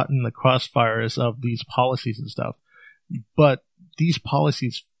know, caught in the crossfires of these policies and stuff. But these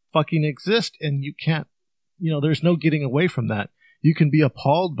policies fucking exist, and you can't, you know, there's no getting away from that. You can be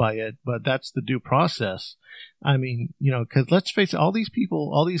appalled by it, but that's the due process. I mean, you know, because let's face it, all these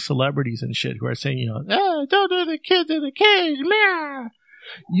people, all these celebrities and shit who are saying, you know, don't do the kids in the cage, meh.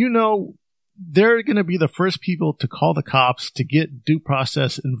 You know, they're going to be the first people to call the cops to get due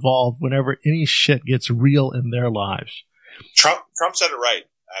process involved whenever any shit gets real in their lives. Trump said it right,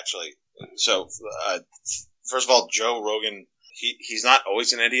 actually. So, first of all, Joe Rogan, he's not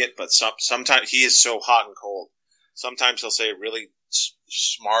always an idiot, but sometimes he is so hot and cold. Sometimes he'll say really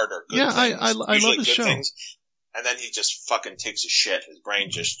smart or good things. Yeah, I love his show. Things, and then he just fucking takes a shit. His brain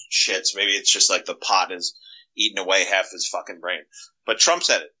just shits. Maybe it's just like the pot is eating away half his fucking brain. But Trump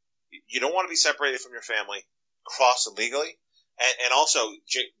said it. You don't want to be separated from your family, cross illegally. And also,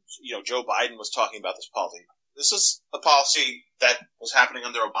 you know, Joe Biden was talking about this policy. This is a policy that was happening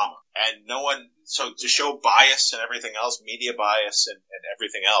under Obama. And no one, so to show bias and everything else, media bias and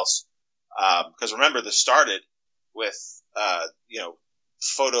everything else, because remember, this started with, you know,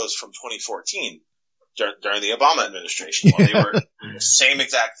 photos from 2014 during the Obama administration while they were doing the same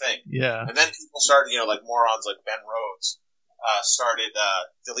exact thing. Yeah. And then people started, you know, like morons like Ben Rhodes, started,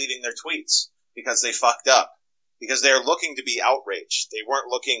 deleting their tweets because they fucked up. Because they're looking to be outraged. They weren't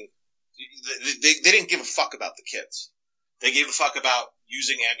looking, they didn't give a fuck about the kids. They gave a fuck about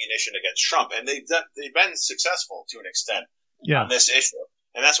using ammunition against Trump. And they've been successful to an extent on this issue.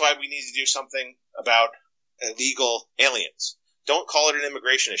 And that's why we need to do something about illegal aliens. Don't call it an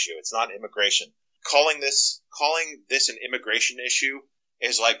immigration issue. It's not immigration. Calling this an immigration issue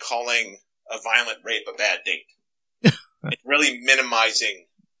is like calling a violent rape a bad date. It's really minimizing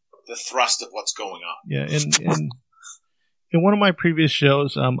the thrust of what's going on. Yeah, in one of my previous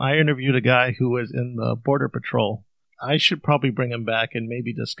shows, I interviewed a guy who was in the Border Patrol. I should probably bring him back and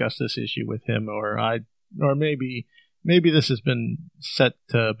maybe discuss this issue with him, or maybe this has been set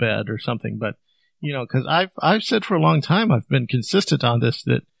to bed or something. But you know, because I've said for a long time, I've been consistent on this,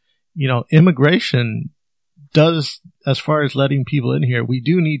 that you know, immigration does, as far as letting people in here, we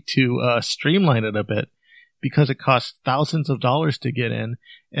do need to streamline it a bit. Because it costs thousands of dollars to get in,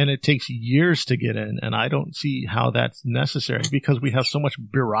 and it takes years to get in, and I don't see how that's necessary because we have so much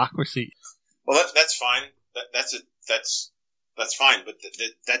bureaucracy. Well, that's fine. That's fine, but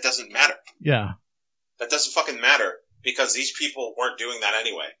that doesn't matter. Yeah, that doesn't fucking matter because these people weren't doing that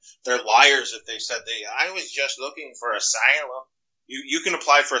anyway. They're liars if they said I was just looking for asylum. You can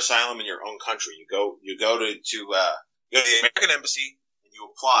apply for asylum in your own country. You go to You go to the American embassy and you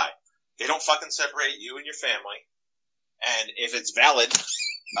apply. They don't fucking separate you and your family. And if it's valid,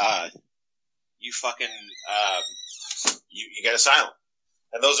 you fucking, you get asylum.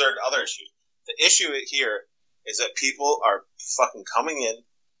 And those are other issues. The issue here is that people are fucking coming in,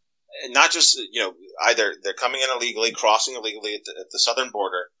 and not just, either they're coming in illegally, crossing illegally at the southern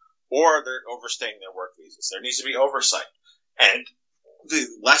border, or they're overstaying their work visas. There needs to be oversight. And the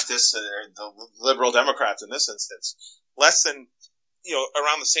leftists, the liberal Democrats in this instance, less than,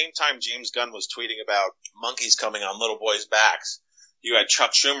 around the same time James Gunn was tweeting about monkeys coming on little boys' backs, you had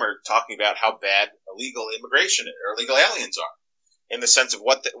Chuck Schumer talking about how bad illegal immigration or illegal aliens are, in the sense of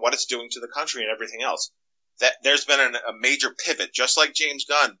what it's doing to the country and everything else. That there's been a major pivot, just like James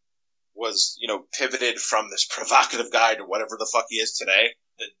Gunn was, pivoted from this provocative guy to whatever the fuck he is today.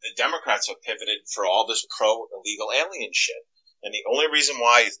 The Democrats have pivoted for all this pro-illegal alien shit. And the only reason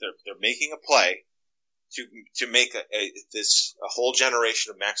why is they're making a play to make a whole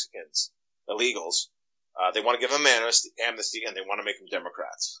generation of Mexicans illegals. They want to give them amnesty, and they want to make them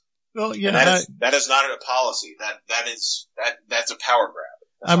Democrats. Well, yeah, that is not a policy. That's a power grab.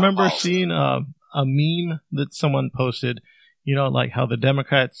 I remember seeing a meme that someone posted. Like how the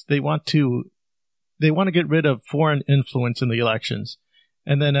Democrats they want to get rid of foreign influence in the elections,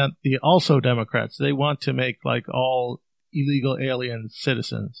 and then the also Democrats they want to make like all illegal alien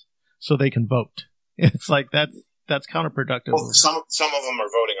citizens so they can vote. It's like that's counterproductive. Well, some of them are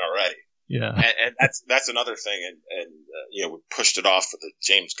voting already. Yeah, and that's another thing, and we pushed it off for the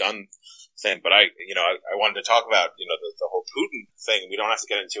James Gunn thing. But I wanted to talk about the whole Putin thing. We don't have to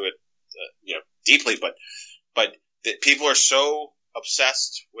get into it deeply, but people are so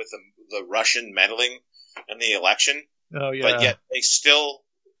obsessed with the Russian meddling in the election, but yet they still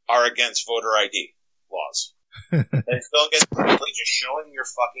are against voter ID laws. They're still against simply just showing your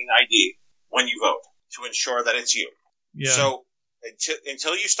fucking ID when you vote to ensure that it's you. Yeah. So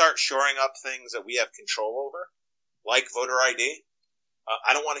until you start shoring up things that we have control over, like voter ID,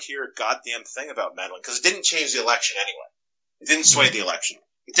 I don't want to hear a goddamn thing about meddling, because it didn't change the election anyway. It didn't sway the election.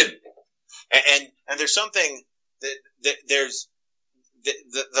 It didn't. And there's something that there's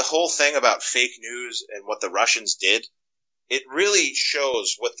the whole thing about fake news and what the Russians did. It really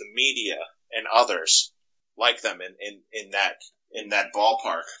shows what the media and others like them in that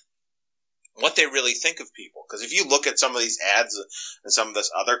ballpark, what they really think of people. Because if you look at some of these ads and some of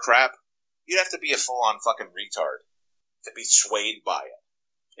this other crap, you'd have to be a full-on fucking retard to be swayed by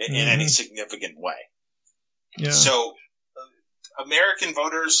it in any significant way. Yeah. So American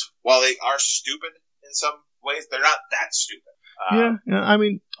voters, while they are stupid in some ways, they're not that stupid. Yeah. I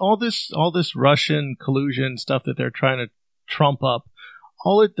mean, all this Russian collusion stuff that they're trying to trump up,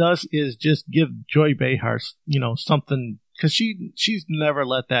 all it does is just give Joy Behar, something, because she's never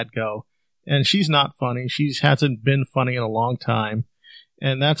let that go, and she's not funny. She hasn't been funny in a long time,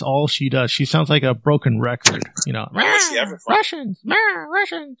 and that's all she does. She sounds like a broken record, Russians,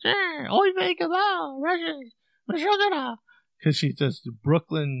 oy vey Russians, because she's just a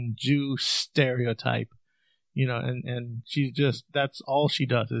Brooklyn Jew stereotype, and she's just, that's all she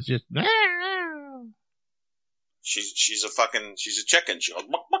does is just. She's a chicken. She goes,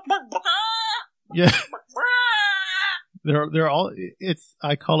 yeah. They're all,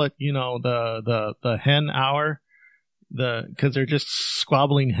 I call it, the hen hour, because they're just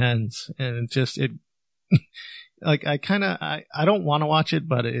squabbling hens, and it's just, like, I don't want to watch it,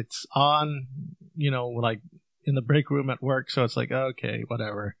 but it's on, like in the break room at work, so it's like, okay,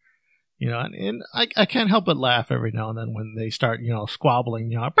 whatever, and I can't help but laugh every now and then when they start,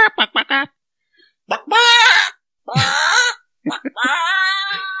 squabbling, Yeah,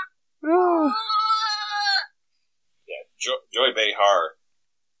 Joy Behar,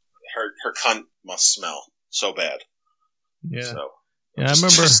 her cunt must smell so bad. Yeah. So, yeah, I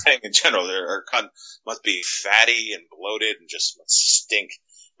remember saying in general, her cunt must be fatty and bloated and just must stink.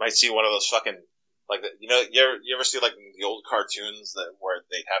 You might see one of those fucking, like, you ever see like the old cartoons where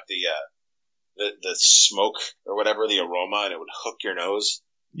they'd have the smoke or whatever, the aroma, and it would hook your nose?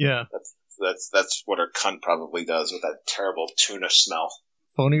 Yeah. That's what her cunt probably does with that terrible tuna smell.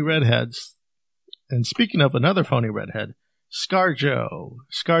 Phony redheads. And speaking of another phony redhead, Scarjo.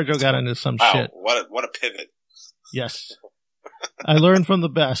 Scarjo got into some shit. What a pivot. Yes. I learned from the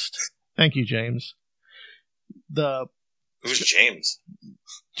best. Thank you, James. Who's James?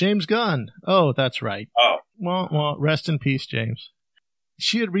 James Gunn. Oh, that's right. Oh. Well, rest in peace, James.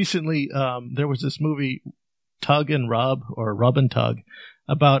 She had recently, there was this movie, Tug and Rub, or Rub and Tug,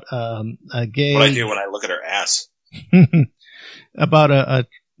 about a gay... What I do when I look at her ass. About a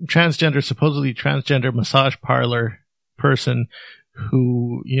supposedly transgender massage parlor person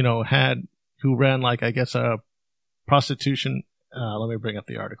who, who ran, like, I guess, a prostitution. Let me bring up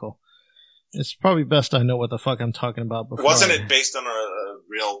the article. It's probably best I know what the fuck I'm talking about before. Wasn't it based on a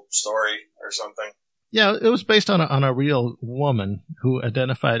real story or something? Yeah, it was based on a real woman who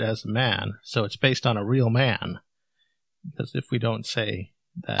identified as a man, so it's based on a real man. Because if we don't say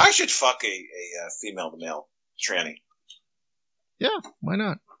that... I should fuck a female-to-male tranny. Yeah, why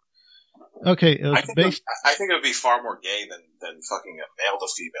not? Okay, it was based... I think it would be far more gay than fucking a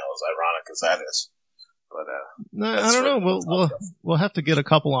male-to-female, as ironic as that is. But no, I don't know. We'll have to get a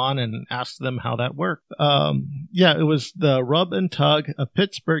couple on and ask them how that worked. Yeah, it was the Rub and Tug, a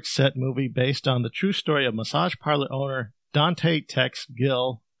Pittsburgh set movie based on the true story of massage parlor owner Dante Tex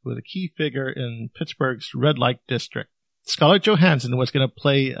Gill, who was a key figure in Pittsburgh's red light district. Scarlett Johansson was going to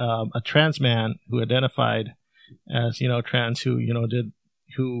play a trans man who identified as trans, who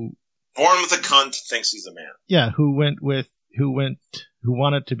born with a cunt, thinks he's a man. Yeah, who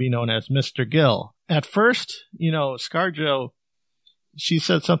wanted to be known as Mr. Gill. At first, Scarjo, she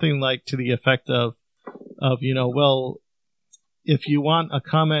said something like to the effect of, well, if you want a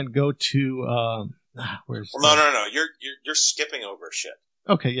comment, go to, where's... Well, no. You're skipping over shit.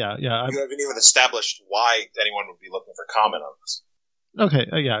 Okay, yeah. You haven't even established why anyone would be looking for comment on this. Okay,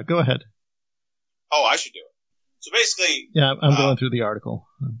 yeah, go ahead. Oh, I should do it. So basically... Yeah, I'm going through the article.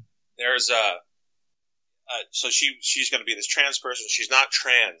 There's so she's going to be this trans person. She's not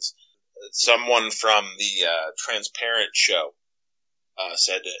trans. Someone from the Transparent show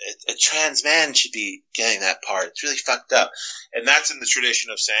said a trans man should be getting that part. It's really fucked up. And that's in the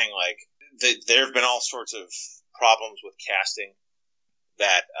tradition of saying, like, there have been all sorts of problems with casting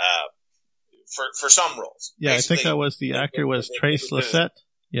that for some roles. Yeah, basically, I think that was the actor was Trace Lissette.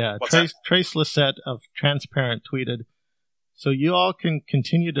 Yeah, Trace Lissette of Transparent tweeted, "So you all can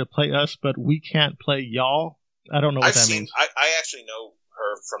continue to play us, but we can't play y'all." I don't know what that means. I actually know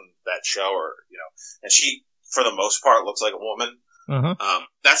her from that show, and she, for the most part, looks like a woman. Uh-huh.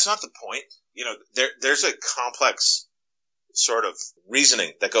 That's not the point. There's a complex sort of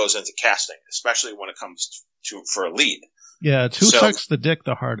reasoning that goes into casting, especially when it comes to for a lead. Yeah, it's who sucks the dick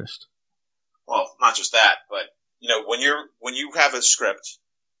the hardest. Well, not just that, but when you have a script,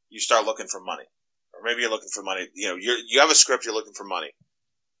 you start looking for money, or maybe you're looking for money. You have a script, you're looking for money,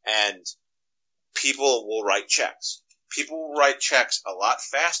 and people will write checks. People will write checks a lot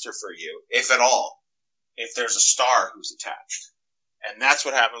faster for you, if at all, if there's a star who's attached. And that's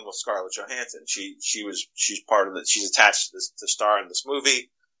what happened with Scarlett Johansson. She's part of it. She's attached to the star in this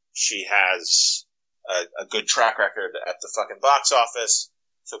movie. She has a good track record at the fucking box office.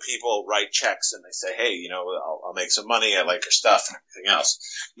 So people write checks and they say, hey, I'll make some money. I like her stuff and everything else.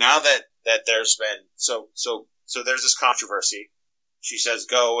 Now that there's been, so there's this controversy. She says,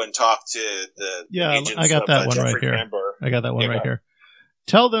 go and talk to the agents. I got that one Jeffrey right here. Tambor. I got that one right here.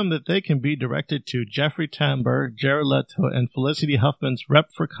 Tell them that they can be directed to Jeffrey Tambor, Jared Leto, and Felicity Huffman's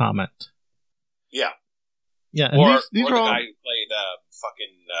rep for comment. Yeah. Yeah, and or these or are the all... guy who played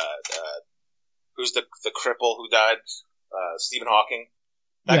who's the cripple who died? Stephen Hawking.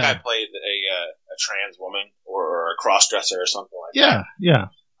 That guy played a trans woman or a cross-dresser or something like that. Yeah.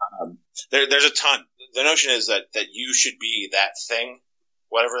 There's a ton. The notion is that you should be that thing,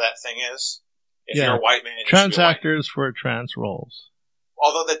 whatever that thing is. If you're a white man, trans actors for trans roles.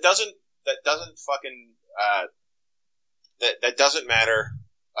 Although that doesn't matter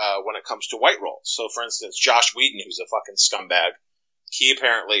when it comes to white roles. So, for instance, Josh Whedon, who's a fucking scumbag, he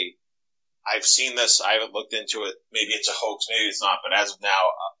apparently, I've seen this, I haven't looked into it. Maybe it's a hoax, maybe it's not. But as of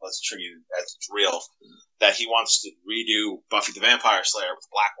now, let's treat it as it's real. That he wants to redo Buffy the Vampire Slayer with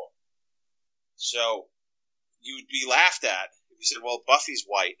a black woman. So you would be laughed at if you said, well, Buffy's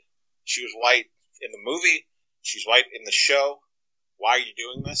white. She was white in the movie. She's white in the show. Why are you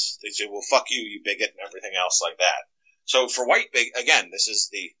doing this? They say, well, fuck you, you bigot, and everything else like that. So for again, this is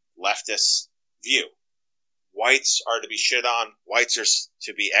the leftist view. Whites are to be shit on. Whites are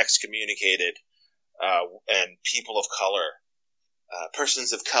to be excommunicated. And people of color,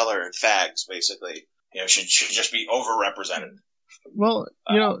 persons of color and fags, basically, should just be overrepresented. Well,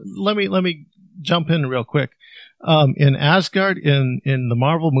 let me jump in real quick. In Asgard, in the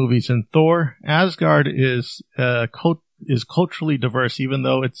Marvel movies, in Thor, Asgard is culturally diverse, even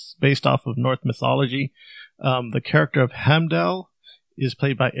though it's based off of Norse mythology. The character of Heimdall is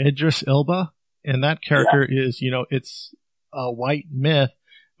played by Idris Elba, and that character is, it's a white myth,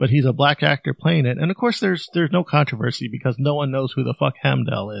 but he's a black actor playing it. And of course, there's no controversy because no one knows who the fuck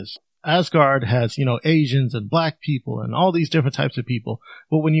Heimdall is. Asgard has, Asians and black people and all these different types of people.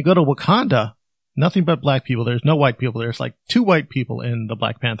 But when you go to Wakanda, nothing but black people. There's no white people. There's like 2 white people in the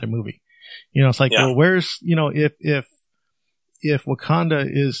Black Panther movie. It's like, well, where's, if Wakanda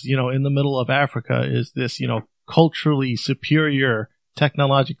is, in the middle of Africa, is this, culturally superior,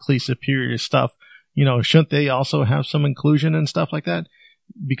 technologically superior stuff, shouldn't they also have some inclusion and stuff like that?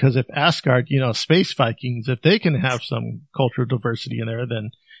 Because if Asgard, space Vikings, if they can have some cultural diversity in there,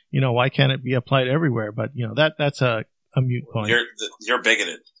 then, why can't it be applied everywhere? But, that's a mute point. You're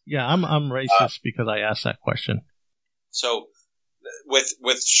bigoted. Yeah, I'm racist because I asked that question. So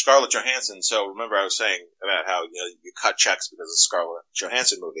with Scarlett Johansson, so remember I was saying about how, you cut checks because of the Scarlett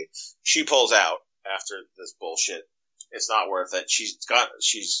Johansson movie. She pulls out after this bullshit. It's not worth it. She's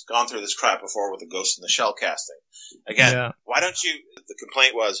gone through this crap before with the Ghost in the Shell casting. Again, Why don't you? The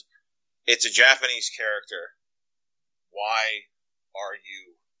complaint was, it's a Japanese character. Why aren't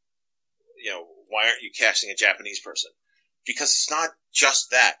you casting a Japanese person? Because it's not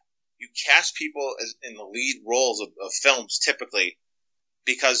just that. You cast people in the lead roles of films typically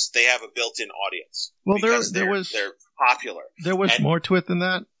because they have a built-in audience. Well, they're popular. There was more to it than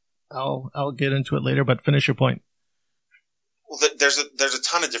that. I'll get into it later, but finish your point. Well, there's a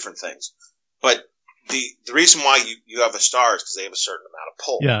ton of different things, but the reason why you have a star is because they have a certain amount of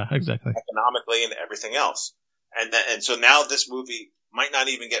pull. Yeah, exactly. Economically and everything else, and so now this movie might not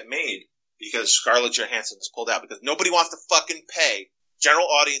even get made because Scarlett Johansson is pulled out because nobody wants to fucking pay. General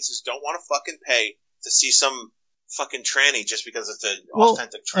audiences don't want to fucking pay to see some fucking tranny just because it's an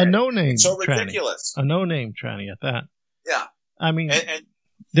authentic tranny. A no-name so tranny. Ridiculous. A no-name tranny at that. Yeah. I mean,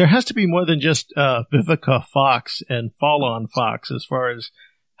 there has to be more than just Vivica Fox and Fall-On Fox as far as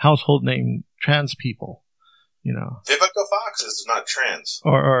household name trans people, Vivica Fox is not trans.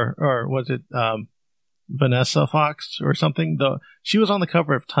 Or was it Vanessa Fox or something? She was on the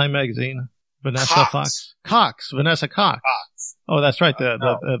cover of Time magazine. Vanessa Fox. Vanessa Cox. Oh, that's right.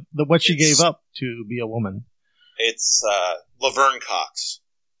 The what she gave up to be a woman. It's Laverne Cox.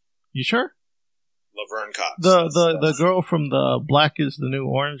 You sure? Laverne Cox. The girl from the Black is the New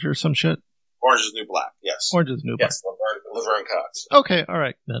Orange or some shit? Orange is the New Black, yes. Orange is the New Black. Yes, Laverne Cox. Okay, all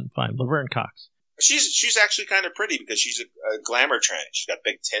right, then fine. Laverne Cox. She's actually kind of pretty because she's a glamour tranny. She's got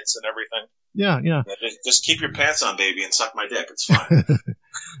big tits and everything. Yeah. Just keep your pants on, baby, and suck my dick. It's fine.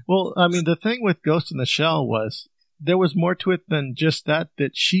 Well, I mean, the thing with Ghost in the Shell was there was more to it than just that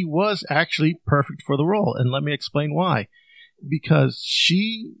she was actually perfect for the role. And let me explain why. Because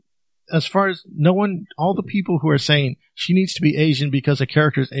she, as far as all the people who are saying she needs to be Asian because the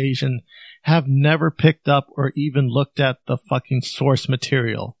character is Asian have never picked up or even looked at the fucking source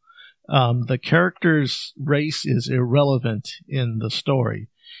material. The character's race is irrelevant in the story.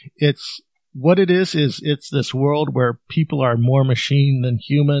 What it is it's this world where people are more machine than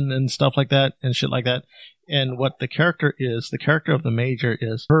human and stuff like that and shit like that. And what the character of the Major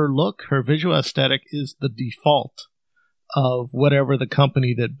is, her look, her visual aesthetic is the default of whatever the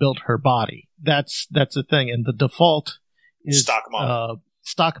company that built her body. That's the thing. And the default is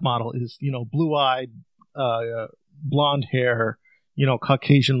stock model is, blue-eyed, blonde hair,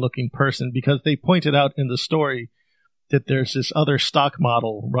 Caucasian looking person, because they pointed out in the story that there's this other stock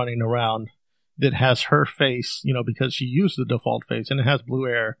model running around that has her face, because she used the default face, and it has blue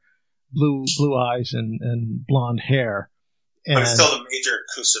hair, blue eyes and blonde hair. And, but it's still the Major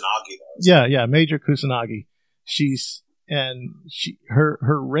Kusanagi though. Yeah, Major Kusanagi.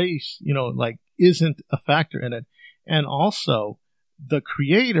 Her race, isn't a factor in it. And also, the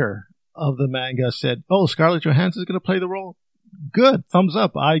creator of the manga said, "Oh, Scarlett Johansson is going to play the role. Good, thumbs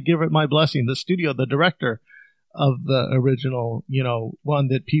up. I give it my blessing." The studio, the director of the original, one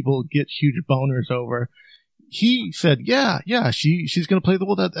that people get huge boners over, he said, "Yeah, she's going to play the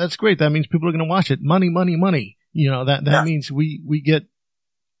role. That's great. That means people are going to watch it. Money. That means we get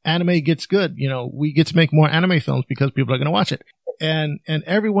anime gets good. We get to make more anime films because people are going to watch it." And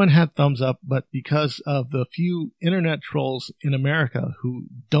everyone had thumbs up, but because of the few internet trolls in America who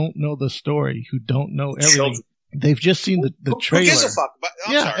don't know the story, who don't know everything, they've just seen the trailer. Who gives a fuck?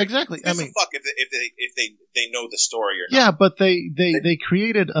 Sorry. Exactly. Who gives a fuck if they know the story or not? Yeah, but they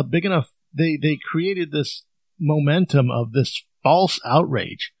created a big enough. They created this momentum of this false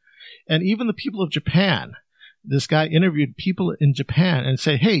outrage, and even the people of Japan. This guy interviewed people in Japan and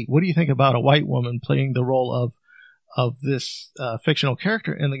said, "Hey, what do you think about a white woman playing the role of this fictional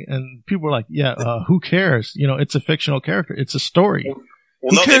character?" And people were like, "Yeah, who cares? It's a fictional character. It's a story."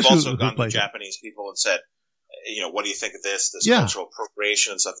 Well, no, they've also gone to Japanese people and said, "What do you think of this cultural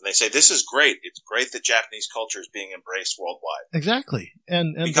appropriation and stuff?" And they say, "This is great. It's great that Japanese culture is being embraced worldwide." Exactly,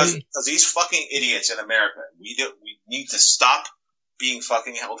 and because these fucking idiots in America, we need to stop being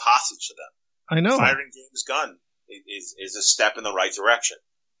fucking held hostage to them. I know. Firing James Gunn is a step in the right direction.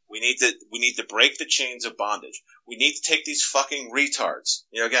 We need to break the chains of bondage. We need to take these fucking retards.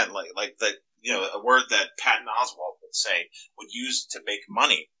 Again, like the a word that Patton Oswalt would use to make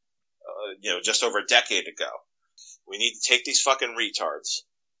money. Just over a decade ago. We need to take these fucking retards,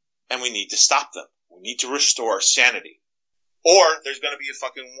 and we need to stop them. We need to restore sanity. Or there's going to be a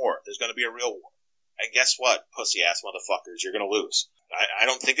fucking war. There's going to be a real war. And guess what, pussy-ass motherfuckers? You're going to lose. I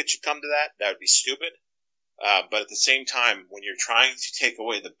don't think it should come to that. That would be stupid. But at the same time, when you're trying to take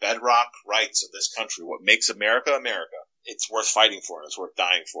away the bedrock rights of this country, what makes America America, it's worth fighting for and it's worth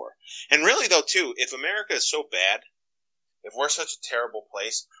dying for. And really, though, too, if America is so bad, if we're such a terrible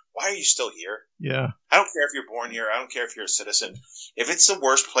place, why are you still here? Yeah. I don't care if you're born here. I don't care if you're a citizen. If it's the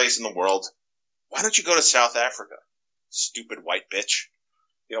worst place in the world, why don't you go to South Africa? Stupid white bitch.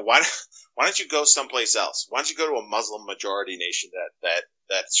 You know, why don't you go someplace else? Why don't you go to a Muslim majority nation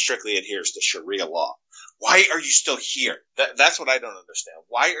that strictly adheres to Sharia law? Why are you still here? That's what I don't understand.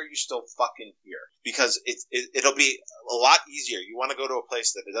 Why are you still fucking here? Because it'll be a lot easier. You want to go to a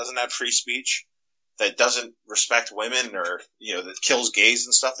place that doesn't have free speech, that doesn't respect women, or, you know, that kills gays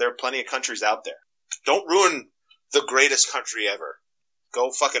and stuff. There are plenty of countries out there. Don't ruin the greatest country ever.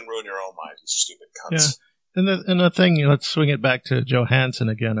 Go fucking ruin your own mind, you stupid cunts. Yeah. And the thing, let's swing it back to Johansson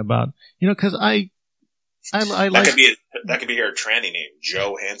again about, you know, because I like that could be her tranny name,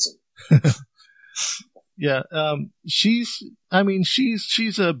 Joe Hansen. Yeah, she's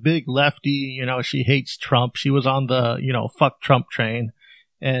a big lefty, you know, she hates Trump. She was on the, you know, fuck Trump train,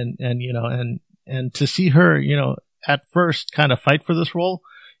 and you know, and to see her, you know, at first kind of fight for this role,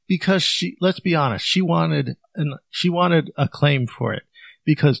 because let's be honest, she wanted acclaim for it.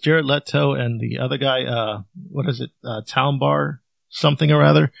 Because Jared Leto and the other guy, Townbar, something or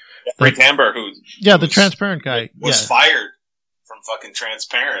other. Ray Tamber, the transparent guy. Was fired from fucking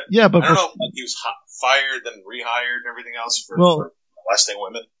Transparent. Yeah, but I don't know if he was fired and rehired and everything else for molesting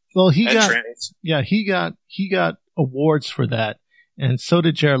women. Well, he got awards for that, and so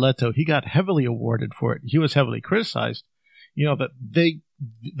did Jared Leto. He got heavily awarded for it. He was heavily criticized. You know, that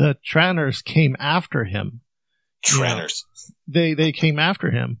the Tranners came after him. Tranners. They came after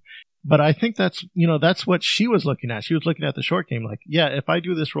him. But I think that's what she was looking at. She was looking at the short game like, yeah, if I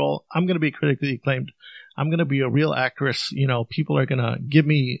do this role, I'm going to be critically acclaimed. I'm going to be a real actress. You know, people are going to give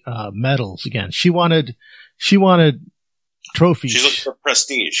me medals again. She wanted trophies. She's looking for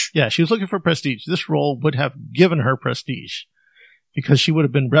prestige. Yeah, she was looking for prestige. This role would have given her prestige because she would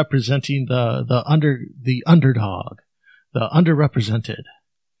have been representing the underdog, the underrepresented.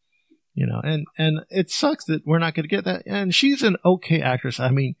 You know, and it sucks that we're not going to get that. And she's an okay actress. I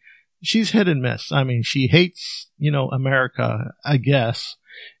mean, she's hit and miss. I mean, she hates, you know, America, I guess,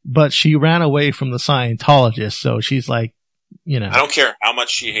 but she ran away from the Scientologists. So she's like, you know. I don't care how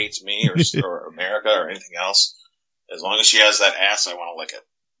much she hates me or America or anything else. As long as she has that ass, I want to lick it.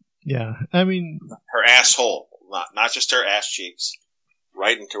 Yeah. I mean. Her asshole. Not just her ass cheeks.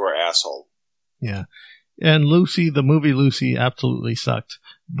 Right into her asshole. Yeah. And Lucy, the movie Lucy, absolutely sucked.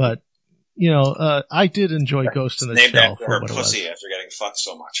 But, you know, I did enjoy Ghost in the Shell for what it was. Named after her pussy after getting fucked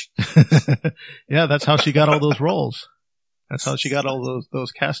so much. Yeah, that's how she got all those roles. That's how she got all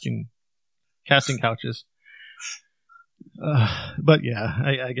those casting couches. But yeah,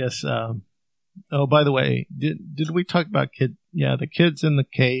 I guess. Oh, by the way, did we talk about the kids in the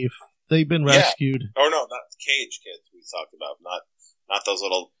cave? They've been rescued. Oh no, not the cage kids we talked about. Not those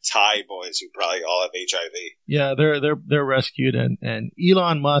little Thai boys who probably all have HIV. Yeah, they're rescued, and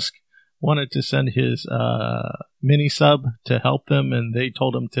Elon Musk wanted to send his mini sub to help them, and they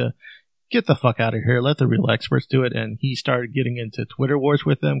told him to get the fuck out of here, let the real experts do it, and he started getting into Twitter wars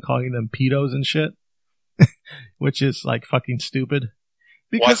with them, calling them pedos and shit, which is like fucking stupid.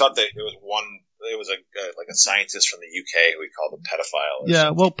 Because, well, I thought that it was a scientist from the UK who he called a pedophile. Yeah,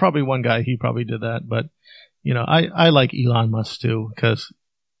 something. Well, probably one guy, he probably did that, but, you know, I like Elon Musk too, because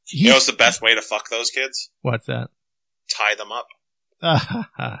you know what's the best way to fuck those kids? What's that? Tie them up.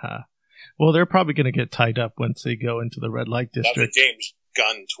 Well, they're probably going to get tied up once they go into the red light district. That's a James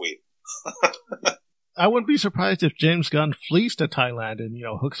Gunn tweet. I wouldn't be surprised if James Gunn flees to Thailand and, you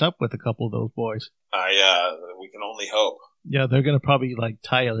know, hooks up with a couple of those boys. We can only hope. Yeah, they're going to probably like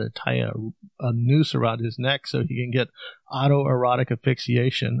tie a noose around his neck so he can get autoerotic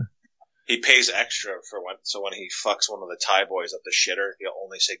asphyxiation. He pays extra so when he fucks one of the Thai boys up the shitter, he'll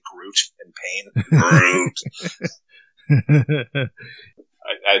only say Groot in pain. Groot.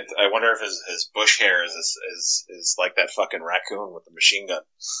 I wonder if his bush hair is like that fucking raccoon with the machine gun.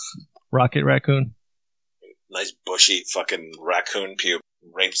 Rocket raccoon. Nice bushy fucking raccoon pube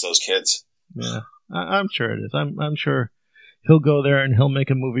rapes those kids. Yeah, I'm sure it is. I'm sure he'll go there and he'll make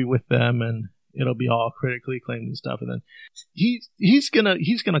a movie with them, and it'll be all critically acclaimed and stuff. And then he's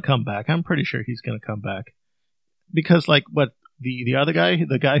gonna come back. I'm pretty sure he's gonna come back because like what the other guy,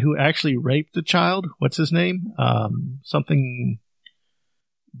 the guy who actually raped the child, what's his name? Something.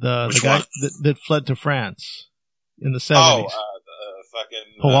 The guy that fled to France. in the 70s.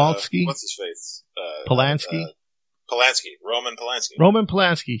 Fucking Kowalski? What's his face? Polanski? Polanski. Roman Polanski. Roman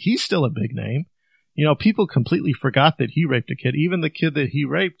Polanski. He's still a big name. You know, people completely forgot that he raped a kid. Even the kid that he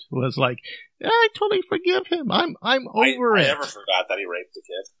raped was like, I totally forgive him. I'm over it. I never forgot that he raped the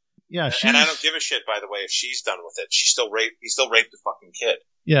kid. Yeah, and I don't give a shit, by the way, if she's done with it. He still raped the fucking kid.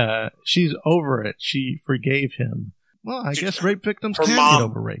 Yeah, she's over it. She forgave him. Well, I guess rape victims can get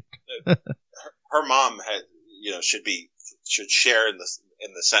over raped. Her mom should share in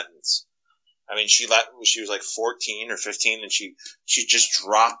the sentence. I mean, she was like 14 or 15, and she just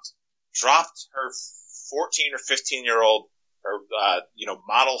dropped her 14 or 15-year-old or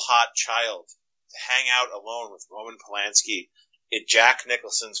model hot child to hang out alone with Roman Polanski in Jack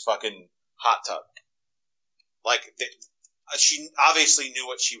Nicholson's fucking hot tub. Like, she obviously knew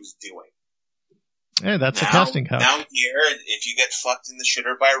what she was doing. Hey, that's a casting couch. Now here, if you get fucked in the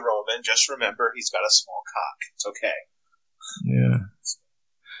shitter by Roman, just remember he's got a small cock. It's okay. Yeah.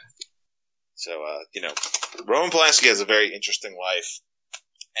 So, Roman Polanski has a very interesting life.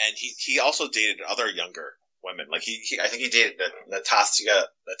 And he also dated other younger women. Like, I think he dated Natasha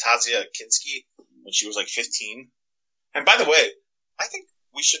Kinski when she was like 15. And by the way, I think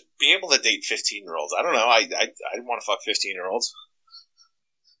we should be able to date 15-year-olds. I don't know. I didn't want to fuck 15-year-olds.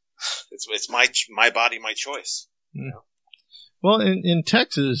 It's my body, my choice. You know? Well, in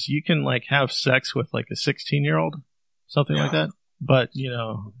Texas, you can like have sex with like a 16-year-old, something like that. But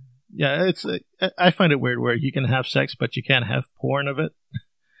I find it weird where you can have sex, but you can't have porn of it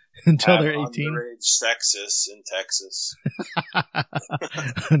until they're 18. Underage sexists in Texas.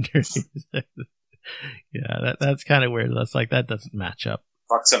 Underage sexists. Yeah, that's kind of weird. That's like, that doesn't match up.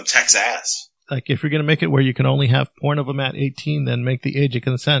 Fuck some Texas. Like, if you're going to make it where you can only have porn of them at 18, then make the age of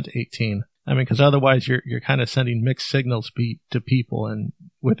consent 18. I mean, because otherwise you're kind of sending mixed signals to people, and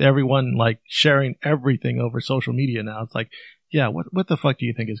with everyone like sharing everything over social media now, it's like, yeah, what the fuck do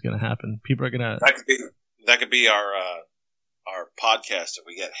you think is going to happen? People are going to... That could be our podcast if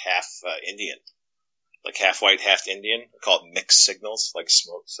we get half Indian. Like half white, half Indian. We call it mixed signals, like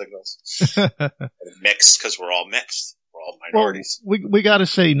smoke signals. Mixed because we're all mixed. We're all minorities. Well, we got to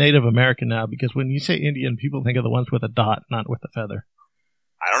say Native American now, because when you say Indian, people think of the ones with a dot, not with a feather.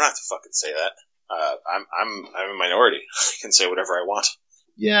 I don't have to fucking say that. I'm a minority. I can say whatever I want.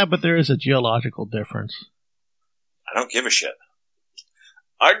 Yeah, but there is a geological difference. I don't give a shit.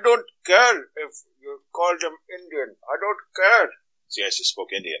 I don't care if you call them Indian. I don't care. See, I just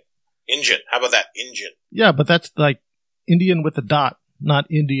spoke Indian. Indian. How about that? Indian. Yeah, but that's like Indian with the dot, not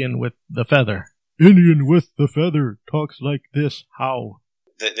Indian with the feather. Indian with the feather talks like this. How?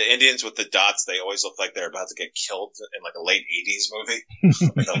 The Indians with the dots, they always look like they're about to get killed in like a late 80s movie.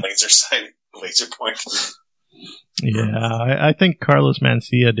 Like a laser point. Yeah, I think Carlos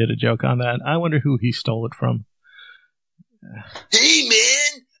Mencia did a joke on that. I wonder who he stole it from. Hey,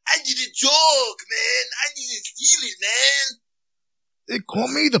 man! I did a joke, man! I didn't steal it, man! They call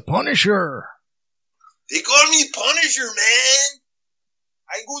me the Punisher. They call me Punisher, man!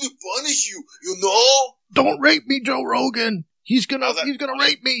 I'm going to punish you, you know? Don't rape me, Joe Rogan! He's gonna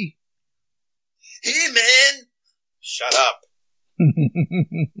rape me! Hey, man! Shut up.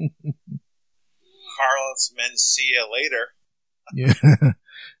 Carlos Mencia later. Yeah.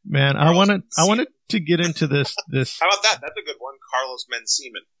 Man, I wanted to get into this. How about that? That's a good one. Carlos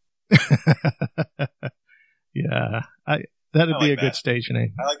Mencia. Yeah. That'd be a good stage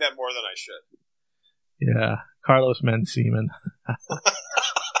name. I like that more than I should. Yeah. Carlos Mencia.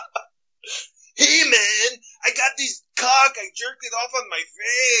 Hey, man! I got this cock. I jerked it off on my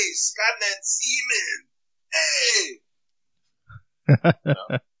face. Got that semen.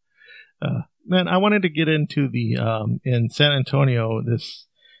 Hey! Man, I wanted to get into the in San Antonio.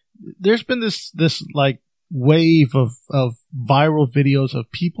 There's been this like wave of viral videos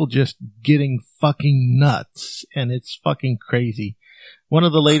of people just getting fucking nuts, and it's fucking crazy. One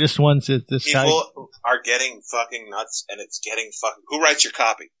of the latest ones is this people guy. People are getting fucking nuts, and it's getting fucking. Who writes your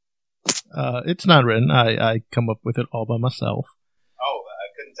copy? It's not written. I come up with it all by myself. Oh, I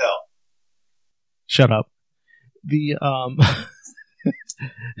couldn't tell. Shut up.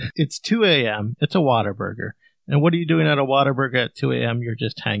 It's 2 a.m. It's a Whataburger. And what are you doing at a Whataburger at 2 a.m.? You're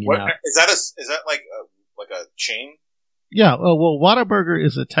just hanging out. Is that like a chain? Yeah. Well, Whataburger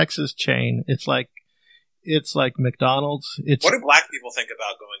is a Texas chain. It's like McDonald's. What do black people think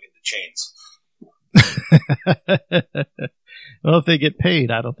about going into chains? Well, if they get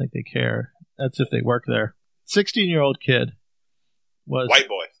paid, I don't think they care. That's if they work there. 16-year-old kid was white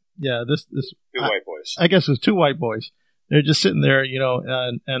boy. Yeah, this two white boys. I guess it was two white boys. They're just sitting there,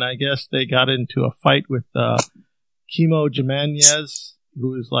 and I guess they got into a fight with Kimo Jimenez,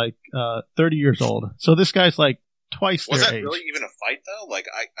 who's like 30 years old. So this guy's like twice Was their that age. really even a fight, though? Like,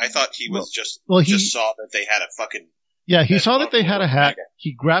 I thought he was just saw that they had a fucking... Yeah, he saw that they had a hat.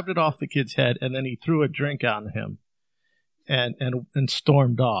 He grabbed it off the kid's head, and then he threw a drink on him and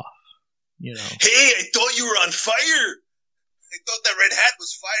stormed off. You know. Hey, I thought you were on fire! I thought that red hat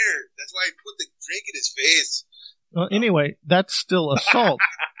was fire! That's why I put the drink in his face. Well, anyway, that's still assault.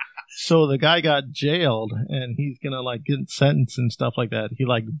 So the guy got jailed, and he's gonna like get sentenced and stuff like that. He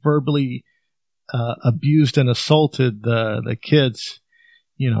like verbally abused and assaulted the kids,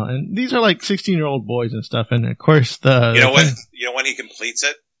 you know. And these are like 16-year-old boys and stuff. And of course, you know when he completes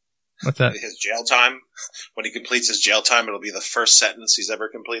it. What's that? His jail time. When he completes his jail time, it'll be the first sentence he's ever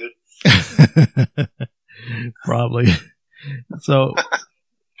completed. Probably. So,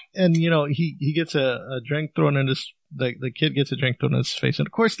 and you know, he gets a drink thrown in his. The kid gets a drink thrown in his face, and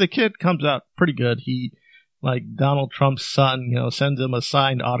of course the kid comes out pretty good. He, like Donald Trump's son, you know, sends him a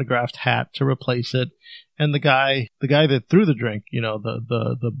signed autographed hat to replace it. And the guy that threw the drink, you know,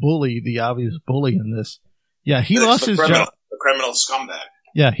 the bully, the obvious bully in this, yeah, he lost his job. The criminal scumbag.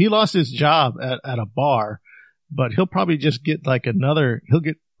 Yeah, he lost his job at a bar, but he'll probably just get like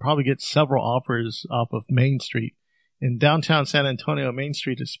probably get several offers off of Main Street. In downtown San Antonio, Main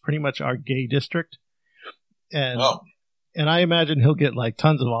Street is pretty much our gay district. And I imagine he'll get like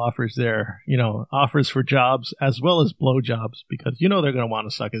tons of offers there, you know, offers for jobs as well as blowjobs, because you know they're going to want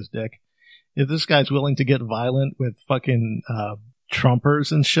to suck his dick. If this guy's willing to get violent with fucking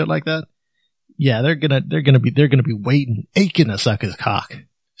Trumpers and shit like that, yeah, they're gonna be waiting, aching to suck his cock.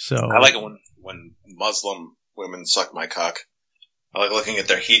 So I like it when Muslim women suck my cock. I like looking at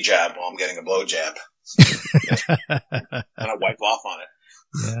their hijab while I'm getting a blowjab. And I wipe off on it.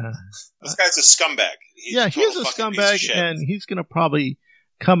 Yeah. This guy's a scumbag. He's a scumbag, and he's going to probably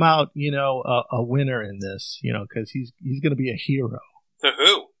come out, you know, a winner in this, you know, because he's going to be a hero. To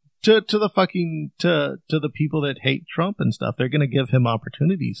who? To the fucking to the people that hate Trump and stuff. They're going to give him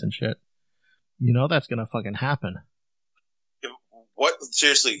opportunities and shit. You know that's going to fucking happen. What?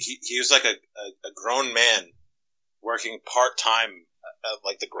 Seriously, he was like a grown man working part-time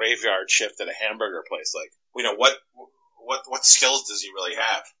like the graveyard shift at a hamburger place. Like, you know, what skills does he really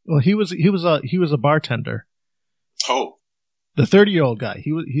have? Well, he was a bartender. Oh, the 30-year-old guy.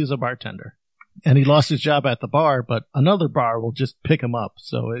 He was a bartender, and he lost his job at the bar. But another bar will just pick him up.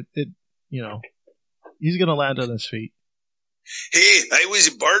 So it you know, he's gonna land on his feet. Hey, I was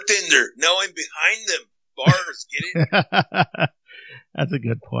a bartender. Now I'm behind them. Bars, get it? That's a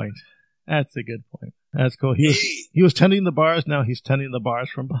good point. That's cool. He was tending the bars. Now he's tending the bars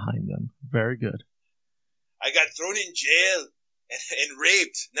from behind them. Very good. I got thrown in jail and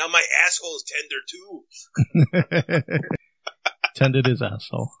raped. Now my asshole is tender too. Tended his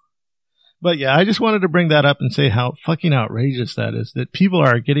asshole. But yeah, I just wanted to bring that up and say how fucking outrageous that is. That people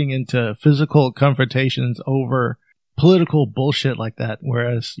are getting into physical confrontations over political bullshit like that.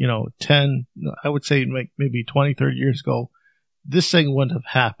 Whereas, you know, I would say maybe 20, 30 years ago, this thing wouldn't have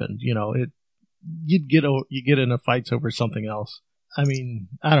happened. You know, you get into fights over something else. I mean,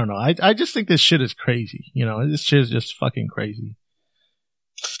 I don't know. I just think this shit is crazy. You know, this shit is just fucking crazy.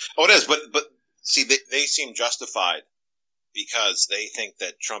 Oh, it is. But see, they seem justified because they think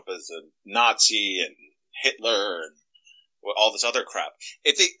that Trump is a Nazi and Hitler and all this other crap.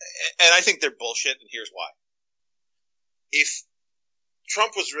 And I think they're bullshit, and here's why. If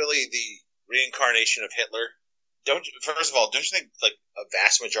Trump was really the reincarnation of Hitler, first of all, don't you think like a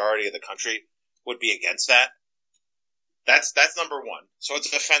vast majority of the country would be against that? That's number one. So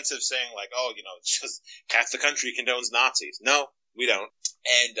it's offensive saying like, oh, you know, it's just half the country condones Nazis. No, we don't.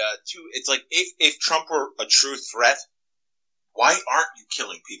 And two, it's like if Trump were a true threat, why aren't you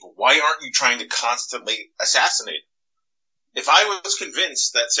killing people? Why aren't you trying to constantly assassinate? If I was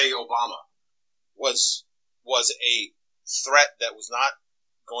convinced that, say, Obama was a threat that was not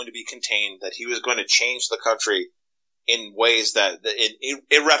going to be contained, that he was going to change the country in ways in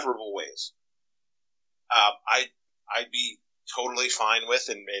irreparable ways, I'd be totally fine with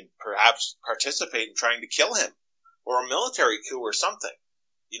and perhaps participate in trying to kill him or a military coup or something.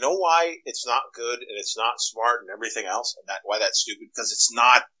 You know why it's not good and it's not smart and everything else, and why that's stupid? Because it's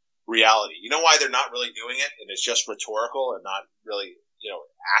not reality. You know why they're not really doing it and it's just rhetorical and not really, you know,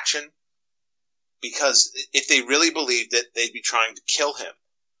 action? Because if they really believed it, they'd be trying to kill him,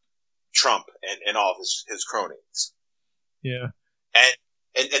 Trump, and all of his cronies. Yeah.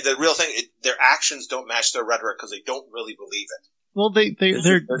 And the real thing, their actions don't match their rhetoric because they don't really believe it. Well,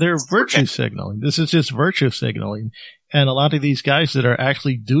 they're virtue signaling. This is just virtue signaling, and a lot of these guys that are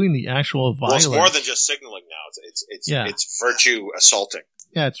actually doing the actual violence. Well, it's more than just signaling now. It's virtue assaulting.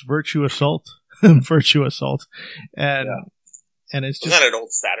 Yeah, it's virtue assault, virtue assault, and it's just isn't that an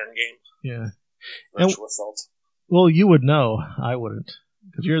old Saturn game? Yeah, virtue assault. Well, you would know. I wouldn't,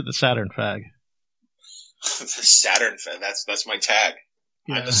 because you're the Saturn fag. The Saturn fag. That's my tag.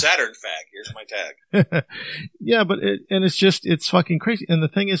 Yeah. I'm the Saturn fag. Here's my tag. Yeah, but it's fucking crazy. And the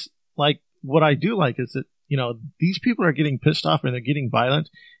thing is, like, what I do like is that, you know, these people are getting pissed off and they're getting violent,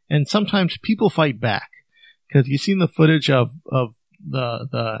 and sometimes people fight back. Because you've seen the footage of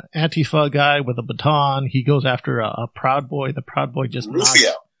the Antifa guy with a baton. He goes after a Proud Boy. The Proud Boy just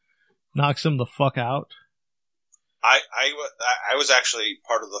knocks him the fuck out. I was actually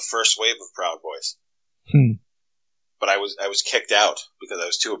part of the first wave of Proud Boys. But I was kicked out because I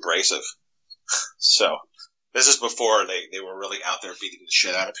was too abrasive. So this is before they were really out there beating the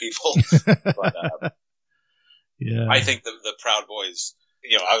shit out of people. But yeah, I think the Proud Boys,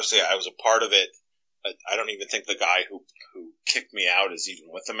 you know, obviously I was a part of it. I don't even think the guy who kicked me out is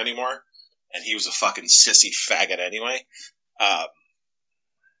even with them anymore, and he was a fucking sissy faggot anyway.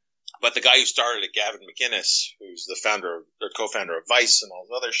 But the guy who started it, Gavin McInnes, who's the co-founder of Vice and all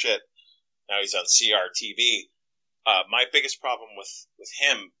this other shit, now he's on CRTV. My biggest problem with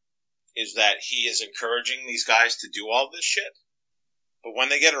him is that he is encouraging these guys to do all this shit, but when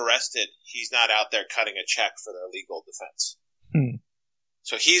they get arrested, he's not out there cutting a check for their legal defense.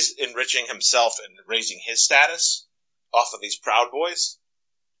 So he's enriching himself and raising his status off of these Proud Boys,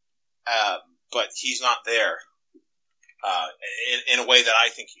 but he's not there in a way that I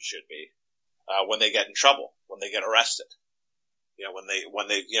think he should be when they get in trouble, when they get arrested. You know, when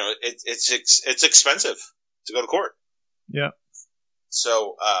they you know, it's expensive to go to court. Yeah.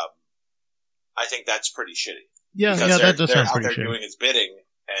 So I think that's pretty shitty. Yeah, that does sound pretty shitty. They're doing his bidding,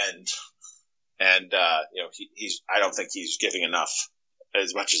 and you know, I don't think he's giving enough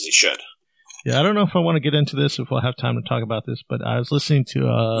as much as he should. Yeah, I don't know if I want to get into this, if we'll have time to talk about this, but I was listening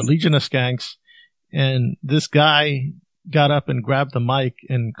to Legion of Skanks, and this guy got up and grabbed the mic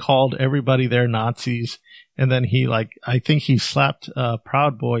and called everybody there Nazis, and then I think he slapped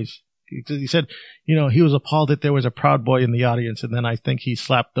Proud Boys. He said, you know, he was appalled that there was a Proud Boy in the audience, and then I think he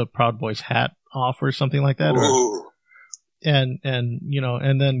slapped the Proud Boy's hat off or something like that. And you know,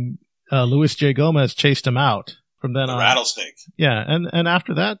 and then Luis J. Gomez chased him out. From then on, rattlesnake. Yeah, and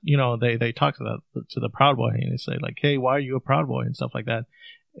after that, you know, they talk to the Proud Boy, and they say like, "Hey, why are you a Proud Boy?" and stuff like that,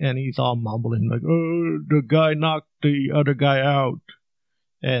 and he's all mumbling like, "Oh, the guy knocked the other guy out,"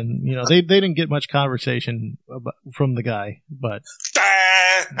 and you know, they didn't get much conversation from the guy, but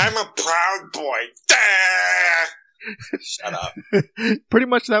I'm a Proud Boy. Shut up. Pretty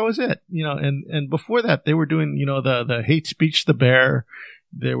much that was it, you know, and before that, they were doing, you know, the hate speech, the bear.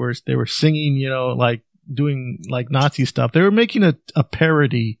 They were singing, you know, like, doing like Nazi stuff. They were making a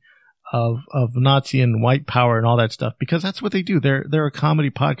parody of Nazi and white power and all that stuff, because that's what they do. They're a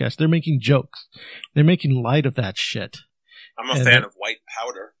comedy podcast. They're making jokes. They're making light of that shit. I'm a fan of white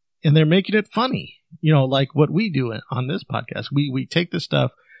powder. And they're making it funny. You know, like what we do on this podcast. We take this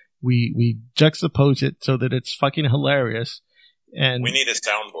stuff, we juxtapose it so that it's fucking hilarious. And we need a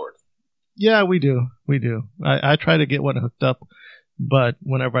soundboard. Yeah, we do. I try to get one hooked up. But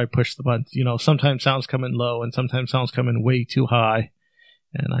whenever I push the buttons, you know, sometimes sounds come in low and sometimes sounds come in way too high.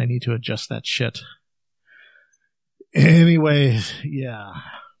 And I need to adjust that shit. Anyways, yeah.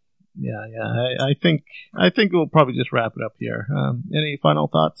 I think we'll probably just wrap it up here. Any final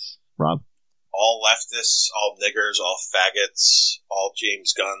thoughts, Rob? All leftists, all niggers, all faggots, all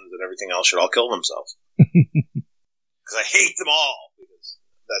James Gunns and everything else should all kill themselves. Because I hate them all. Because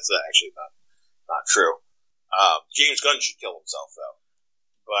that's actually not true. James Gunn should kill himself, though.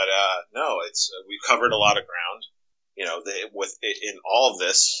 But no, we've covered a lot of ground. You know, in all of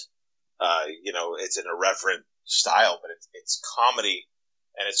this, you know, it's an irreverent style, but it's comedy,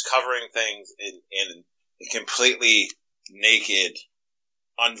 and it's covering things in a completely naked,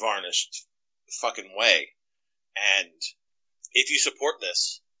 unvarnished fucking way. And if you support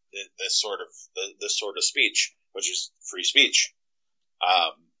this sort of speech, which is free speech,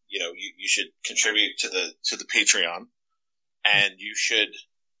 you know, you should contribute to the Patreon, and you should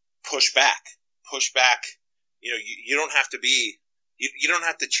push back. You know, you don't have to you don't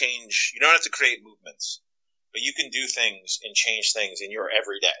have to change, you don't have to create movements, but you can do things and change things in your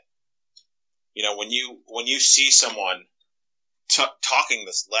everyday. You know, when you see someone talking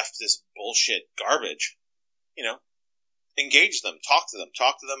this leftist bullshit garbage, you know, engage them, talk to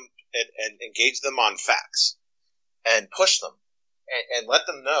them, and engage them on facts, and push them. And let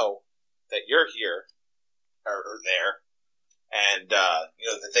them know that you're here or there, and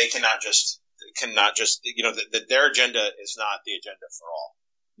you know, that they cannot just you know, that their agenda is not the agenda for all.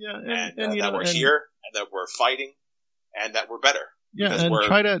 Yeah, and that we're here, and that we're fighting, and that we're better. Yeah, and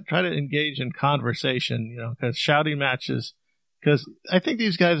try to engage in conversation. You know, because shouting matches. Because I think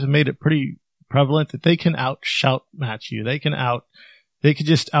these guys have made it pretty prevalent that they can out shout match you. They could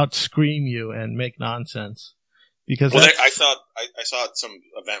just out scream you and make nonsense. Because I saw at some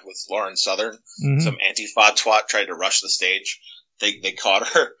event with Lauren Southern, some Antifa twat tried to rush the stage. They caught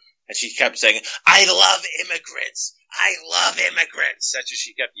her, and she kept saying, "I love immigrants. I love immigrants." That's what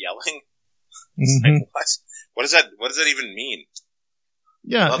she kept yelling. Like, what does that even mean?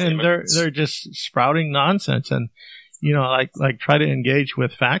 Yeah, and they're just sprouting nonsense, and like try to engage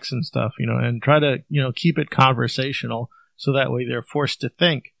with facts and stuff, and try to keep it conversational, so that way they're forced to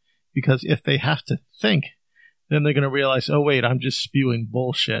think. Because if they have to think, then they're going to realize, oh wait, I'm just spewing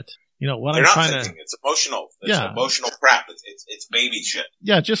bullshit. What they're I'm not trying thinking. to. It's emotional. It's emotional crap. It's baby shit.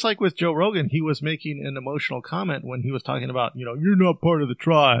 Yeah, just like with Joe Rogan, he was making an emotional comment when he was talking about, you're not part of the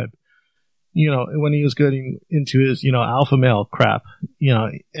tribe. When he was getting into his, alpha male crap,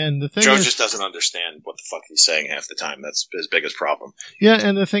 and the thing Joe is, just doesn't understand what the fuck he's saying half the time. That's his biggest problem. Yeah,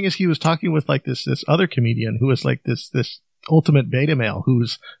 and the thing is, he was talking with like this other comedian who was like this ultimate beta male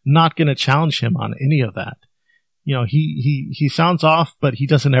who's not going to challenge him on any of that. He sounds off, but he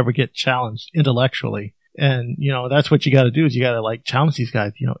doesn't ever get challenged intellectually. And, that's what you got to do is you got to like challenge these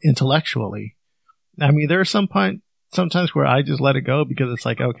guys, intellectually. I mean, there are sometimes where I just let it go because it's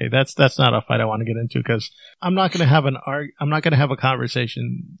like, okay, that's not a fight I want to get into because I'm not going to have I'm not going to have a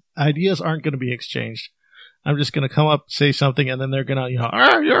conversation. Ideas aren't going to be exchanged. I'm just going to come up, say something, and then they're going to,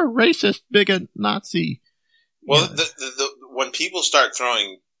 you're a racist, bigot, Nazi. Well, when people start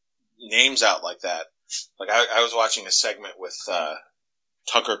throwing names out like that, like I was watching a segment with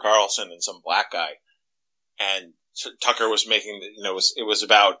Tucker Carlson and some black guy, and Tucker was making, it was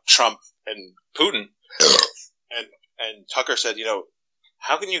about Trump and Putin, and Tucker said,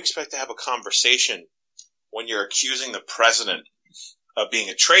 how can you expect to have a conversation when you're accusing the president of being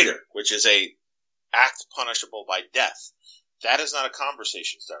a traitor, which is a act punishable by death? That is not a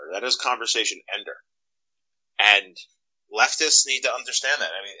conversation starter. That is a conversation ender. And leftists need to understand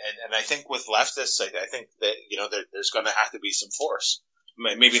that. I mean, and I think with leftists, I think that, there's going to have to be some force.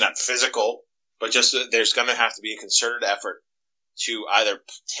 Maybe not physical, but just there's going to have to be a concerted effort to either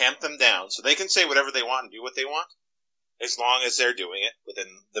tamp them down so they can say whatever they want and do what they want, as long as they're doing it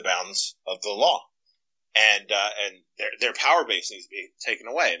within the bounds of the law. And their power base needs to be taken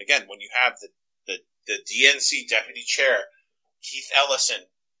away. And again, when you have the DNC deputy chair, Keith Ellison,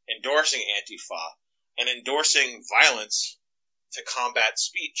 endorsing Antifa and endorsing violence to combat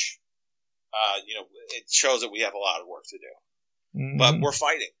speech, it shows that we have a lot of work to do. Mm-hmm. But we're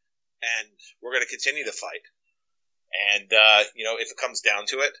fighting, and we're going to continue to fight. And, if it comes down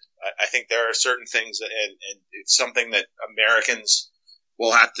to it, I think there are certain things, and it's something that Americans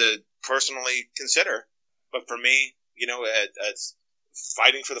will have to personally consider. But for me, as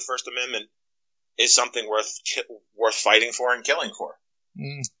fighting for the First Amendment is something worth fighting for and killing for.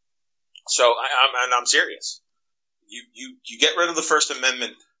 Mm. So I'm serious. You get rid of the First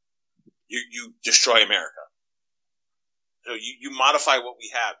Amendment, you destroy America. So you modify what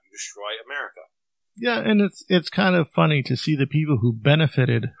we have, you destroy America. Yeah, and it's kind of funny to see the people who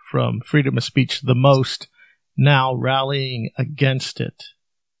benefited from freedom of speech the most now rallying against it.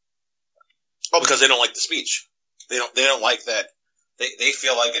 Oh, because they don't like the speech. They don't like that. They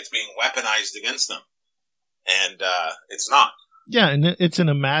feel like it's being weaponized against them, and it's not. Yeah, and it's an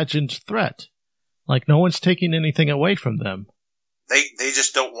imagined threat. Like no one's taking anything away from them. They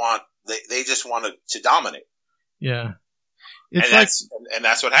just don't want. They just want to dominate. Yeah. And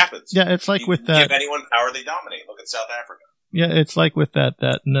that's what happens. Yeah, it's like with that. Give anyone power, they dominate. Look at South Africa. Yeah, it's like with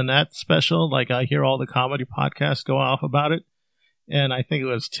that Nanette special. Like I hear all the comedy podcasts go off about it, and I think it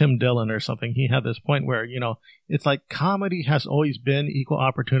was Tim Dillon or something. He had this point where it's like comedy has always been equal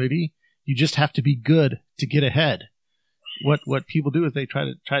opportunity. You just have to be good to get ahead. What people do is they try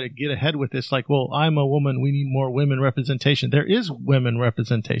to get ahead with this. Like, well, I'm a woman. We need more women representation. There is women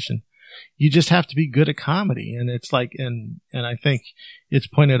representation. You just have to be good at comedy. And it's like, and I think it's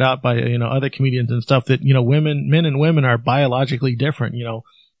pointed out by, other comedians and stuff that, men and women are biologically different,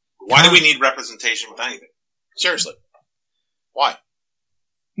 Why do we need representation with anything? Seriously. Why?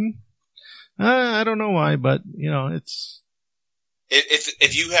 I don't know why, but, it's.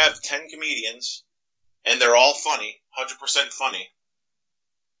 If you have 10 comedians and they're all funny, 100% funny,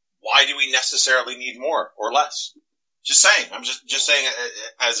 why do we necessarily need more or less? Just saying. I'm just saying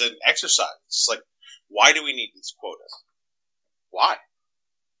as an exercise. It's like, why do we need these quotas? Why?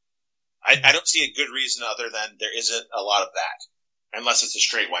 I don't see a good reason other than there isn't a lot of that, unless it's a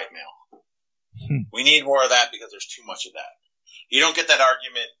straight white male. We need more of that because there's too much of that. You don't get that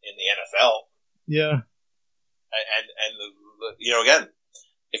argument in the NFL. Yeah. And again,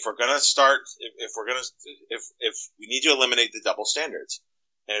 if we're gonna start, if we need to eliminate the double standards.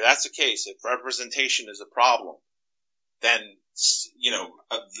 And if that's the case, if representation is a problem, then,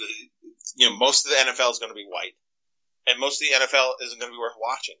 most of the NFL is going to be white. And most of the NFL isn't going to be worth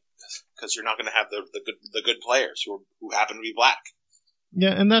watching because you're not going to have the good players who happen to be black.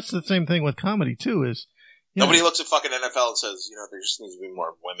 Yeah, and that's the same thing with comedy too. Is nobody looks at fucking NFL and says, there just needs to be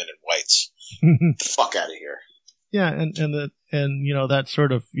more women and whites. Get the fuck out of here. Yeah, and that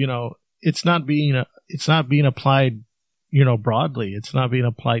sort of it's not being applied broadly. It's not being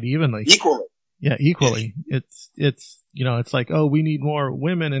applied evenly. Equally. Yeah, equally. It's like, oh, we need more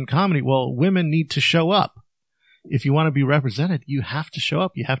women in comedy. Well, women need to show up. If you want to be represented, you have to show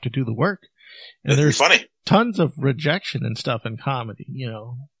up. You have to do the work. And there's funny. Tons of rejection and stuff in comedy,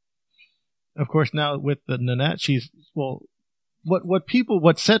 Of course, now with the Nanette,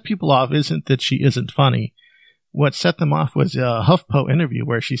 what set people off isn't that she isn't funny. What set them off was a HuffPo interview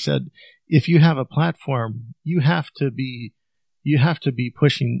where she said, if you have a platform, you have to be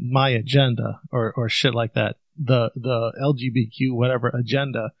pushing my agenda or shit like that. The LGBTQ whatever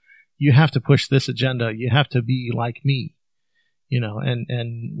agenda. You have to push this agenda. You have to be like me,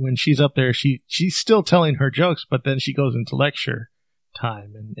 and when she's up there, she's still telling her jokes, but then she goes into lecture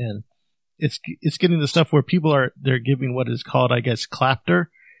time and it's getting the stuff where they're giving what is called, I guess,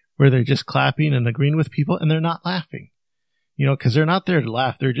 clapter, where they're just clapping and agreeing with people and they're not laughing, cause they're not there to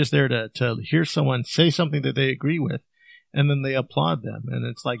laugh. They're just there to hear someone say something that they agree with and then they applaud them. And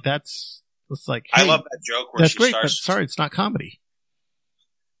it's like, hey, I love that joke where that's great, but sorry, it's not comedy.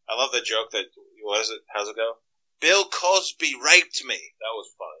 I love the joke that, what is it? How's it go? Bill Cosby raped me. That was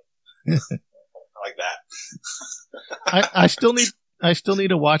funny. I like that. I still need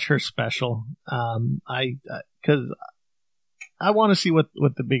to watch her special. Cause I want to see what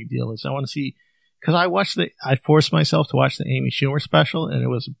the big deal is. I want to see, cause I forced myself to watch the Amy Schumer special and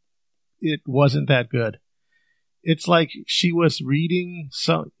it wasn't that good. It's like she was reading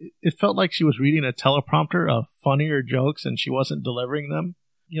it felt like she was reading a teleprompter of funnier jokes and she wasn't delivering them.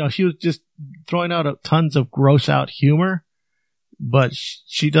 She was just throwing out tons of gross out humor, but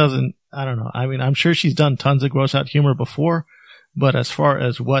she doesn't, I don't know. I mean, I'm sure she's done tons of gross out humor before, but as far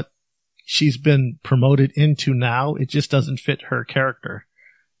as what she's been promoted into now, it just doesn't fit her character,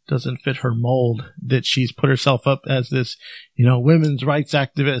 doesn't fit her mold that she's put herself up as this, women's rights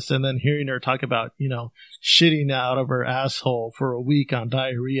activist. And then hearing her talk about, shitting out of her asshole for a week on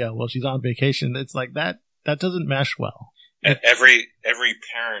diarrhea while she's on vacation. It's like that doesn't mesh well. Every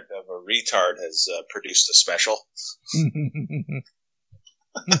parent of a retard has produced a special.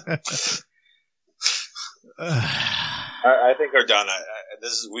 I think we're done.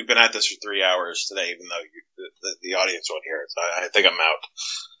 We've been at this for 3 hours today, even though the audience won't hear it. So I think I'm out.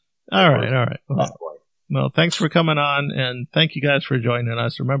 All right. Well, thanks for coming on, and thank you guys for joining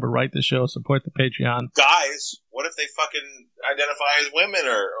us. Remember, write the show, support the Patreon. Guys, what if they fucking identify as women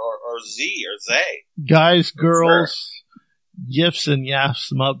or Z or they? Guys, girls. Gifs and yaffs,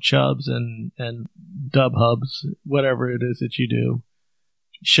 mub chubs and dub hubs, whatever it is that you do.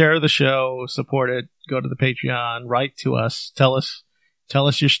 Share the show, support it, go to the Patreon, write to us, tell us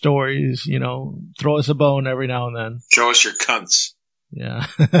your stories, throw us a bone every now and then. Show us your cunts. Yeah.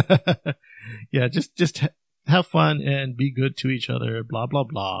 Yeah, just have fun and be good to each other, blah, blah,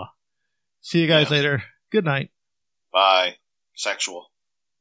 blah. See you guys later. Good night. Bye. Sexual.